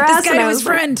tracks in the grass. Get this guy and to I his was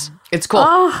like, friend. It's cool.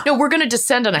 No, we're going to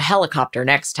descend on a helicopter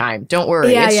next time. Don't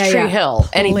worry. Yeah, it's Tree Hill.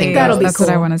 Anything That'll be That's cool.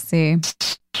 what I want to see.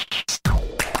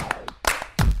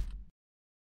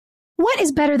 What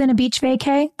is better than a beach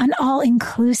vacay? An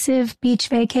all-inclusive beach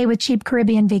vacay with Cheap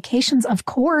Caribbean Vacations, of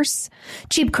course.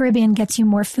 Cheap Caribbean gets you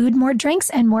more food, more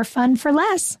drinks, and more fun for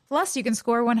less. Plus, you can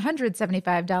score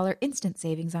 $175 instant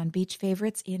savings on beach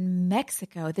favorites in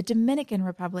Mexico, the Dominican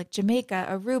Republic, Jamaica,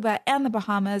 Aruba, and the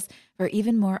Bahamas for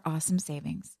even more awesome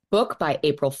savings. Book by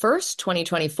April 1st,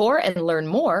 2024, and learn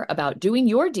more about doing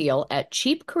your deal at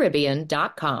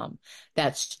cheapcaribbean.com.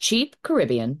 That's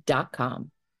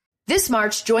cheapcaribbean.com. This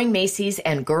March, join Macy's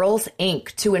and Girls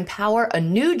Inc. to empower a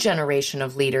new generation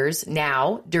of leaders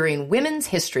now during Women's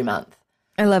History Month.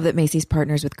 I love that Macy's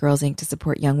partners with Girls Inc. to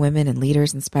support young women and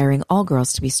leaders, inspiring all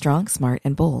girls to be strong, smart,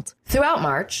 and bold. Throughout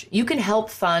March, you can help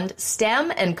fund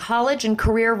STEM and college and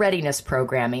career readiness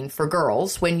programming for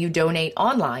girls when you donate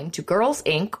online to Girls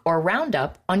Inc. or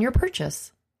Roundup on your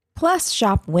purchase. Plus,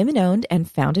 shop women-owned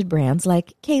and founded brands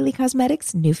like Kaylee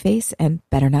Cosmetics, New Face, and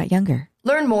Better Not Younger.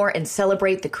 Learn more and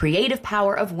celebrate the creative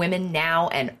power of women now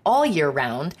and all year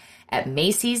round at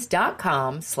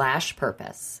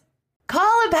Macy's.com/purpose.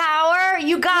 Cauliflower,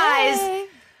 you guys. Yay.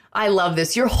 I love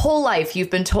this. Your whole life you've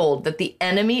been told that the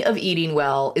enemy of eating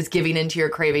well is giving into your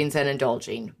cravings and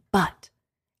indulging. But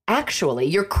actually,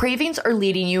 your cravings are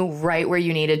leading you right where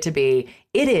you needed to be.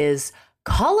 It is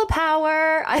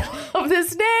Cauliflower. I love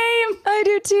this name. I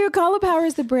do too. Cauliflower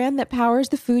is the brand that powers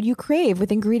the food you crave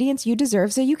with ingredients you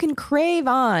deserve so you can crave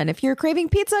on. If you're craving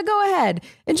pizza, go ahead.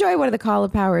 Enjoy one of the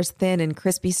Cauliflower's thin and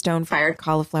crispy stone-fired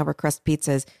cauliflower crust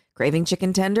pizzas. Craving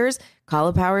chicken tenders?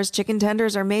 Cauliflower's chicken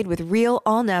tenders are made with real,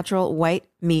 all-natural white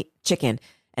meat chicken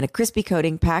and a crispy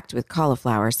coating packed with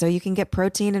cauliflower so you can get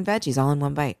protein and veggies all in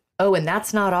one bite. Oh, and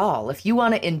that's not all. If you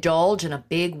want to indulge in a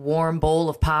big warm bowl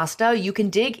of pasta, you can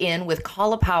dig in with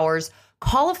Cauliflower's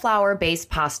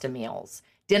cauliflower-based pasta meals.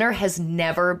 Dinner has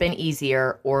never been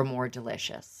easier or more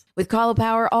delicious. With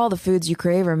Cauliflower, all the foods you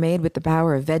crave are made with the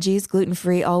power of veggies,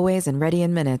 gluten-free always, and ready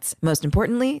in minutes. Most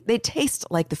importantly, they taste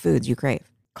like the foods you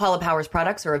crave. Cauliflower's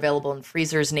products are available in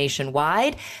freezers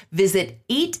nationwide. Visit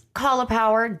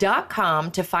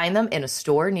eatcauliflower.com to find them in a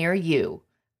store near you.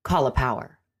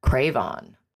 Cauliflower. Crave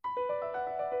on.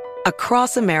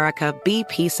 Across America,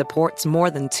 BP supports more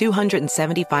than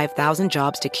 275,000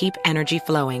 jobs to keep energy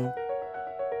flowing.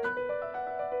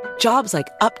 Jobs like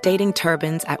updating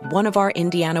turbines at one of our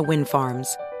Indiana wind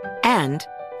farms and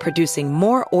producing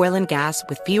more oil and gas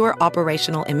with fewer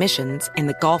operational emissions in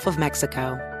the Gulf of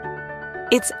Mexico.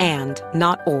 It's and,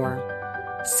 not or.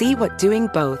 See what doing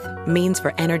both means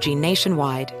for energy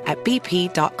nationwide at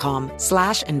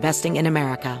bp.com/investing in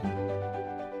America.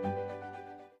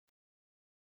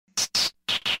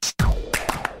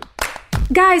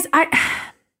 Guys, I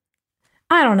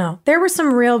don't know. There were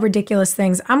some real ridiculous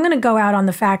things. I'm going to go out on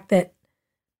the fact that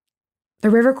the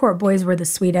River Court boys were the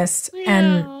sweetest.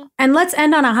 Yeah. And let's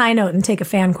end on a high note and take a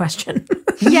fan question.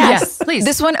 Yes, please.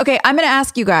 This one, okay, I'm going to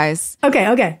ask you guys.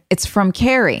 Okay. It's from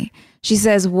Carrie. She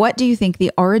says, what do you think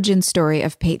the origin story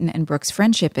of Peyton and Brooke's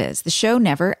friendship is? The show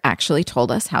never actually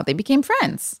told us how they became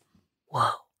friends.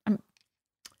 Whoa.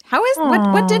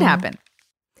 What did happen?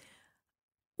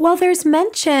 Well, there's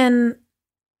mention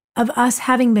of us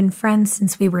having been friends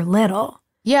since we were little.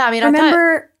 Yeah, I mean, I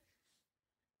Remember,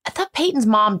 thought Peyton's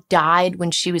mom died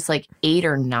when she was like 8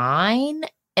 or 9.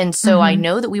 And so I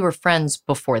know that we were friends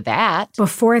before that.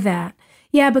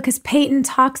 Yeah, because Peyton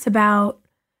talks about,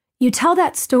 you tell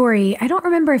that story, I don't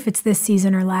remember if it's this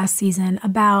season or last season,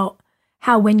 about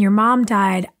how when your mom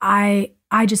died, I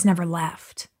just never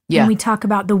left. Yeah. And we talk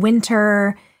about the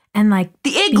winter and like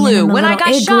The being igloo. in the When I little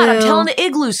got shot, I'm igloo. telling the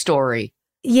igloo story.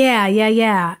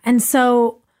 Yeah. And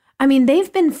so, I mean,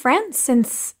 they've been friends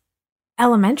since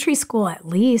elementary school at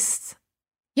least.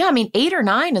 Yeah, I mean, 8 or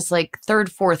 9 is like 3rd,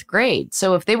 4th grade.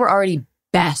 So if they were already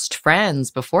best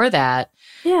friends before that,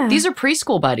 Yeah. these are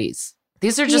preschool buddies.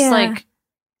 These are just Yeah. like,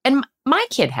 and my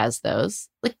kid has those.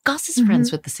 Like Gus is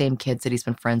friends with the same kids that he's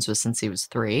been friends with since he was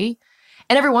 3.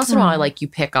 And every once in a while, like you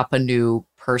pick up a new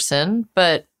person,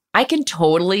 but I can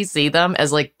totally see them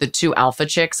as like the 2 alpha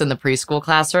chicks in the preschool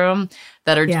classroom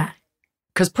that are,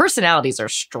 because personalities are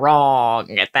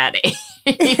strong at that age.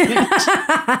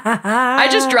 I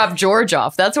just dropped George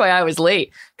off. That's why I was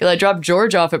late, because I dropped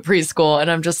George off at preschool, and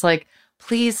I'm just like,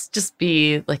 please just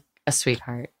be like a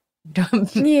sweetheart.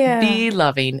 Be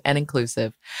loving and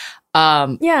inclusive.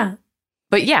 Yeah.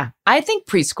 But yeah, I think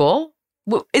preschool.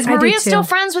 Is I do Maria too. still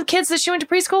friends with kids that she went to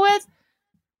preschool with?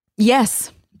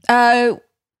 Yes.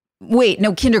 Wait,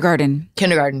 no, kindergarten.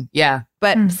 Kindergarten, yeah.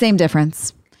 But same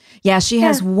difference. Yeah, she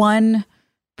has one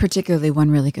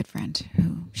really good friend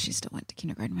who she still went to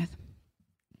kindergarten with.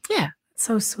 Yeah.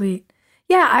 So sweet.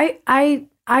 Yeah,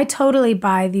 I totally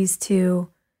buy these two,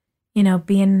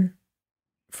 being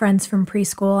friends from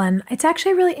preschool. And it's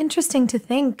actually really interesting to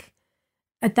think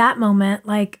at that moment,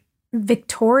 like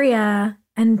Victoria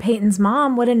and Peyton's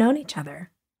mom would have known each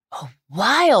other. Oh,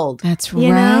 wild. That's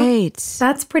You know? right.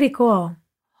 That's pretty cool.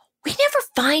 We never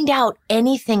find out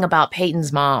anything about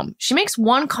Peyton's mom. She makes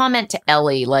one comment to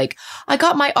Ellie, like, I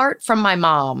got my art from my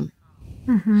mom.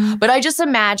 Mm-hmm. But I just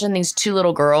imagine these 2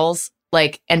 little girls,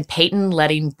 like, and Peyton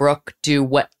letting Brooke do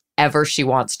whatever she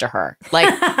wants to her. Like,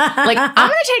 I'm going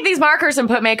to take these markers and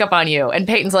put makeup on you. And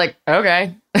Peyton's like,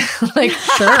 okay. Like,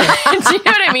 sure. Do you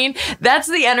know what I mean? That's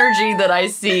the energy that I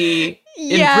see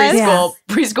in preschool.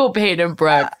 Preschool Peyton and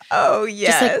Brooke. Oh,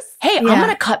 yes. Just like, hey, I'm going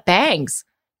to cut bangs.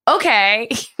 Okay.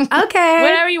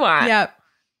 Whatever you want. Yep.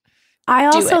 I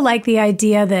also like the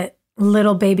idea that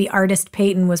little baby artist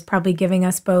Peyton was probably giving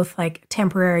us both like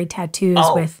temporary tattoos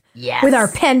with our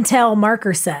Pentel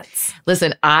marker sets.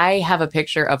 Listen, I have a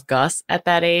picture of Gus at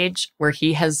that age where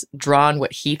he has drawn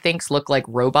what he thinks look like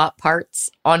robot parts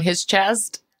on his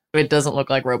chest. It doesn't look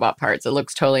like robot parts. It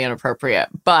looks totally inappropriate.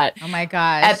 But oh my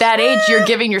gosh, at that age, you're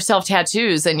giving yourself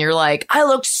tattoos and you're like, I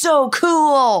look so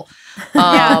cool.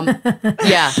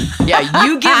 Yeah.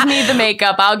 You give me the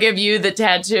makeup. I'll give you the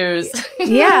tattoos.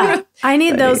 Yeah. I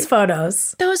need those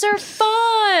photos. Those are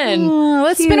fun.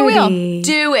 Let's spin a wheel.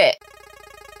 Do it.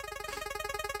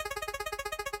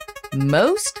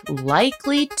 Most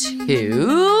likely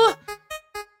to.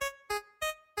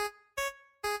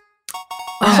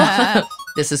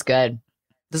 This is good.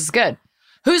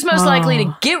 Who's most likely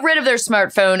to get rid of their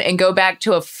smartphone and go back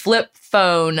to a flip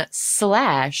phone /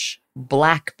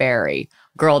 BlackBerry?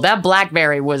 Girl, that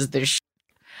BlackBerry was the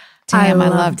Damn, I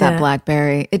loved that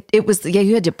BlackBerry. It was,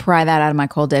 you had to pry that out of my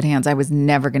cold dead hands. I was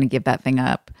never going to give that thing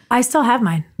up. I still have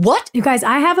mine. What? You guys,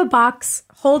 I have a box.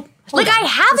 Hold like on. I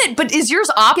have it, but is yours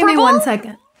operable? Give me 1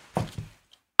 second.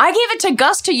 I gave it to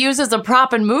Gus to use as a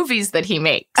prop in movies that he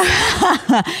makes.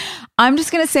 I'm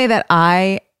just going to say that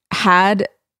I had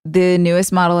the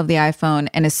newest model of the iPhone,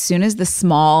 and as soon as the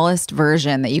smallest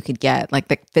version that you could get, like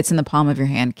that fits in the palm of your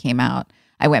hand, came out,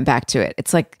 I went back to it.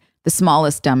 It's like the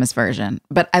smallest, dumbest version.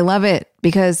 But I love it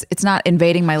because it's not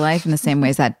invading my life in the same way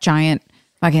as that giant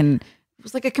fucking, it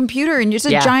was like a computer, and it's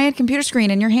a giant computer screen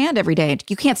in your hand every day.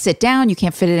 You can't sit down. You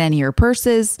can't fit it in any of your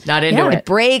purses. Not into it. It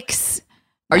breaks.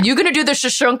 Are you going to do the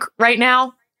shashunk right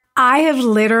now? I have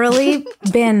literally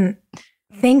been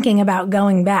thinking about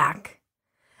going back.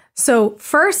 So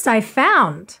first I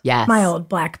found my old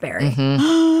BlackBerry.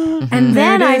 And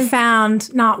then I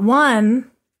found not one,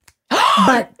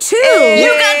 but 2.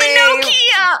 You got the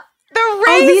Nokia! The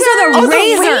razors. These are the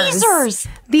razors.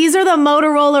 These are the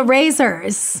Motorola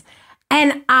razors.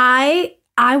 And I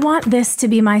want this to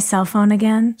be my cell phone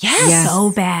again. Yes.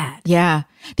 So bad. Yeah.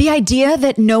 The idea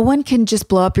that no one can just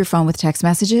blow up your phone with text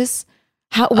messages.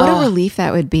 What a relief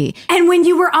that would be. And when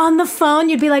you were on the phone,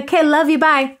 you'd be like, okay, love you,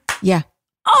 bye. Yeah.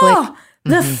 Oh,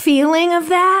 the feeling of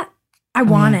that. I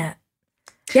want it.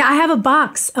 Yeah, I have a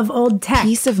box of old text.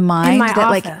 Peace of mind in my that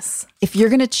office. Like, if you're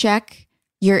going to check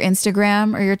your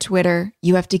Instagram or your Twitter,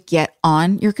 you have to get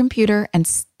on your computer and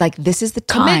like, this is the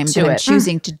time that I'm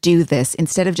choosing to do this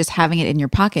instead of just having it in your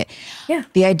pocket. Yeah.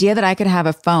 The idea that I could have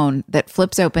a phone that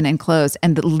flips open and close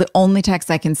and the only texts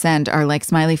I can send are like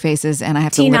smiley faces and I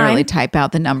have to T9. literally type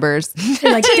out the numbers.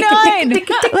 Like,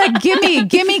 T9. Like,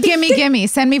 gimme.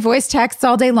 Send me voice texts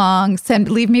all day long.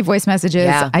 Leave me voice messages.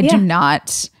 Yeah. I do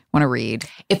not want to read.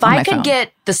 If I could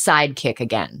get the Sidekick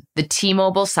again, the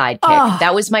T-Mobile Sidekick,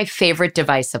 that was my favorite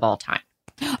device of all time.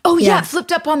 Oh, yeah.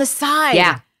 Flipped up on the side.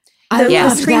 Yeah. The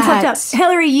screen flipped up.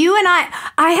 Hillary, you and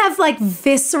I have like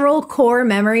visceral core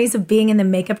memories of being in the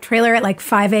makeup trailer at like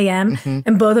 5 a.m.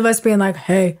 And both of us being like,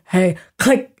 hey,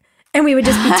 click. And we would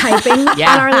just be typing on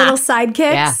our little sidekicks.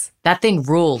 Yeah, that thing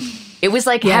ruled. It was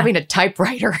like having a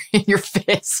typewriter in your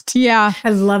fist. Yeah.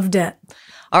 I loved it.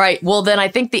 All right. Well, then I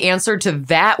think the answer to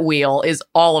that wheel is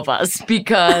all of us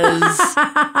because,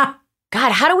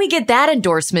 God, how do we get that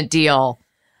endorsement deal?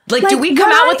 Like do we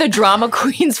come out with a Drama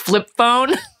Queens flip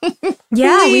phone?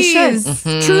 Yeah, we should.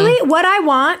 Truly, what I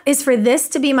want is for this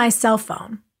to be my cell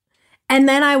phone. And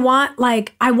then I want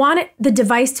the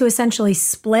device to essentially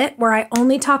split where I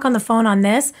only talk on the phone on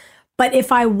this. But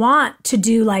if I want to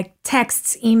do like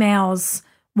texts, emails,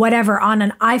 whatever on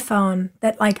an iPhone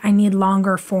that like I need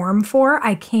longer form for,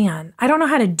 I can. I don't know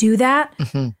how to do that.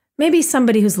 Maybe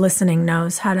somebody who's listening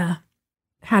knows how to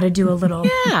do a little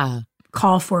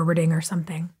call forwarding or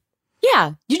something.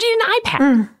 Yeah, you need an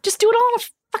iPad. Just do it all on a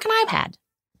fucking iPad.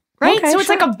 Right? Okay, so it's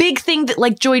like a big thing that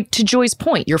like Joy's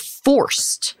point, you're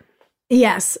forced.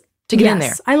 Yes. To get in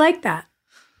there. I like that.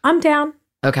 I'm down.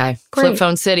 Okay. Great. Flip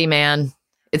Phone City, man.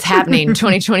 It's happening in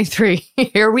 2023.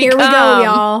 Here we go,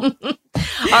 y'all. All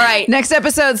right. Next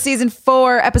episode, season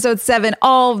 4, episode 7,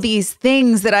 all these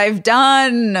things that I've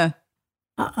done.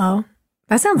 Uh-oh.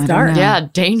 That sounds dark. Yeah,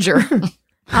 danger.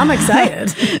 I'm excited.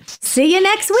 See you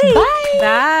next week.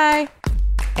 Bye.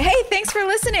 Hey, thanks for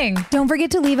listening. Don't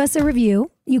forget to leave us a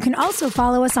review. You can also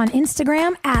follow us on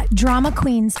Instagram at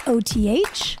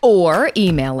DramaQueensOTH. Or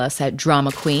email us at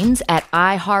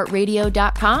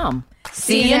dramaqueens@iheartradio.com.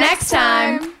 See you next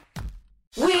time.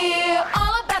 We're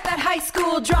all about that high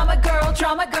school drama girl,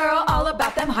 all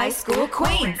about them high school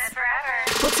queens.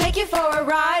 We'll take you for a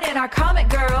ride in our comic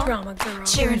girl,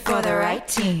 cheering for the right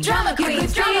team. Drama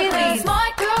queens,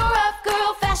 smart girl, rough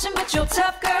girl, fashion but you're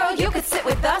tough girl. You could sit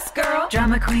with us, girl.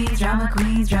 Drama queens, drama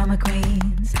queens, drama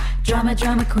queens.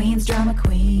 Drama queens, drama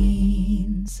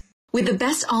queens. With the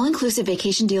best all-inclusive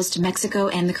vacation deals to Mexico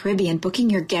and the Caribbean, booking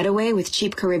your getaway with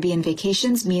Cheap Caribbean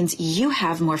Vacations means you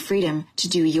have more freedom to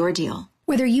do your deal.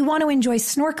 Whether you want to enjoy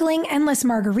snorkeling, endless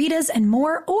margaritas, and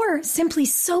more, or simply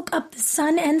soak up the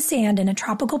sun and sand in a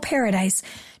tropical paradise,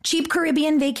 Cheap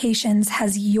Caribbean Vacations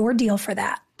has your deal for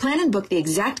that. Plan and book the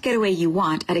exact getaway you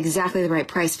want at exactly the right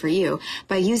price for you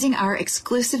by using our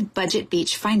exclusive Budget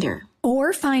Beach Finder.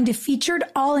 Or find a featured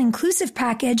all-inclusive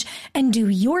package and do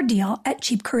your deal at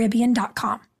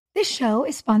cheapcaribbean.com. This show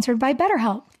is sponsored by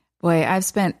BetterHelp. Boy, I've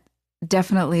spent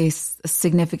definitely a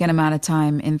significant amount of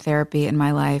time in therapy in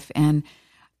my life. And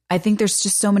I think there's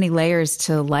just so many layers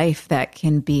to life that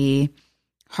can be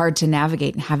hard to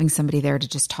navigate. And having somebody there to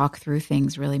just talk through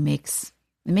things really makes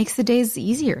the days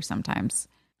easier sometimes.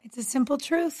 It's a simple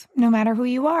truth. No matter who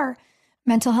you are,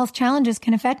 mental health challenges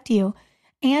can affect you.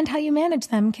 And how you manage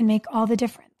them can make all the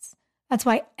difference. That's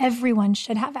why everyone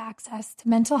should have access to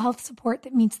mental health support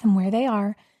that meets them where they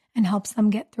are and helps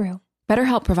them get through.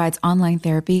 BetterHelp provides online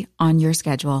therapy on your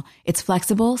schedule. It's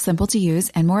flexible, simple to use,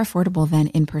 and more affordable than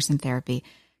in-person therapy.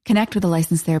 Connect with a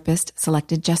licensed therapist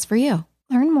selected just for you.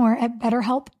 Learn more at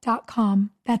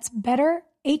BetterHelp.com. That's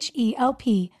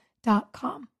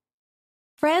BetterHelp.com.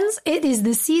 Friends, it is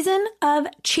the season of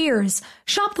Cheers.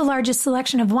 Shop the largest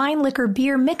selection of wine, liquor,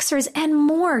 beer, mixers, and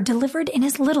more delivered in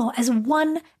as little as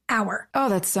 1 hour. Oh,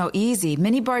 that's so easy.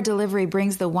 Minibar Delivery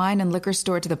brings the wine and liquor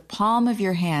store to the palm of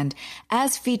your hand.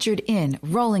 As featured in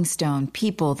Rolling Stone,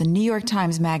 People, the New York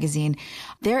Times Magazine,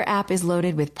 their app is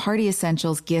loaded with party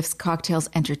essentials, gifts, cocktails,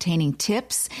 entertaining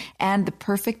tips, and the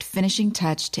perfect finishing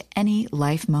touch to any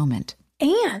life moment.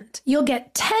 And you'll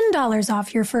get $10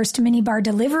 off your first minibar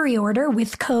delivery order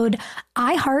with code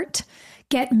IHEART.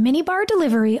 Get minibar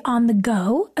delivery on the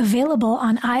go, available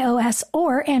on iOS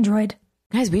or Android.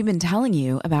 Guys, we've been telling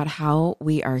you about how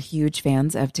we are huge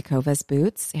fans of Tecovas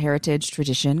boots, heritage,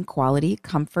 tradition, quality,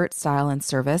 comfort, style, and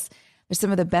service. They're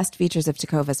some of the best features of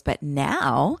Tecovas, but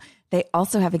now They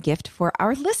also have a gift for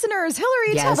our listeners.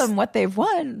 Hillary, tell them what they've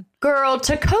won. Girl,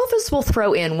 Tecovas will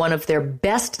throw in one of their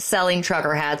best-selling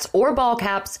trucker hats or ball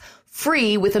caps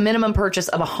free with a minimum purchase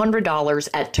of $100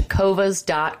 at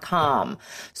tecovas.com.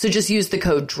 So just use the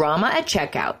code DRAMA at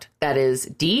checkout. That is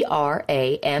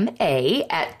DRAMA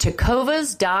at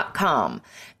tecovas.com.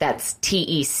 That's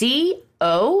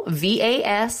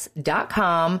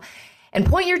TECOVAS.com. And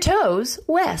point your toes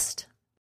west.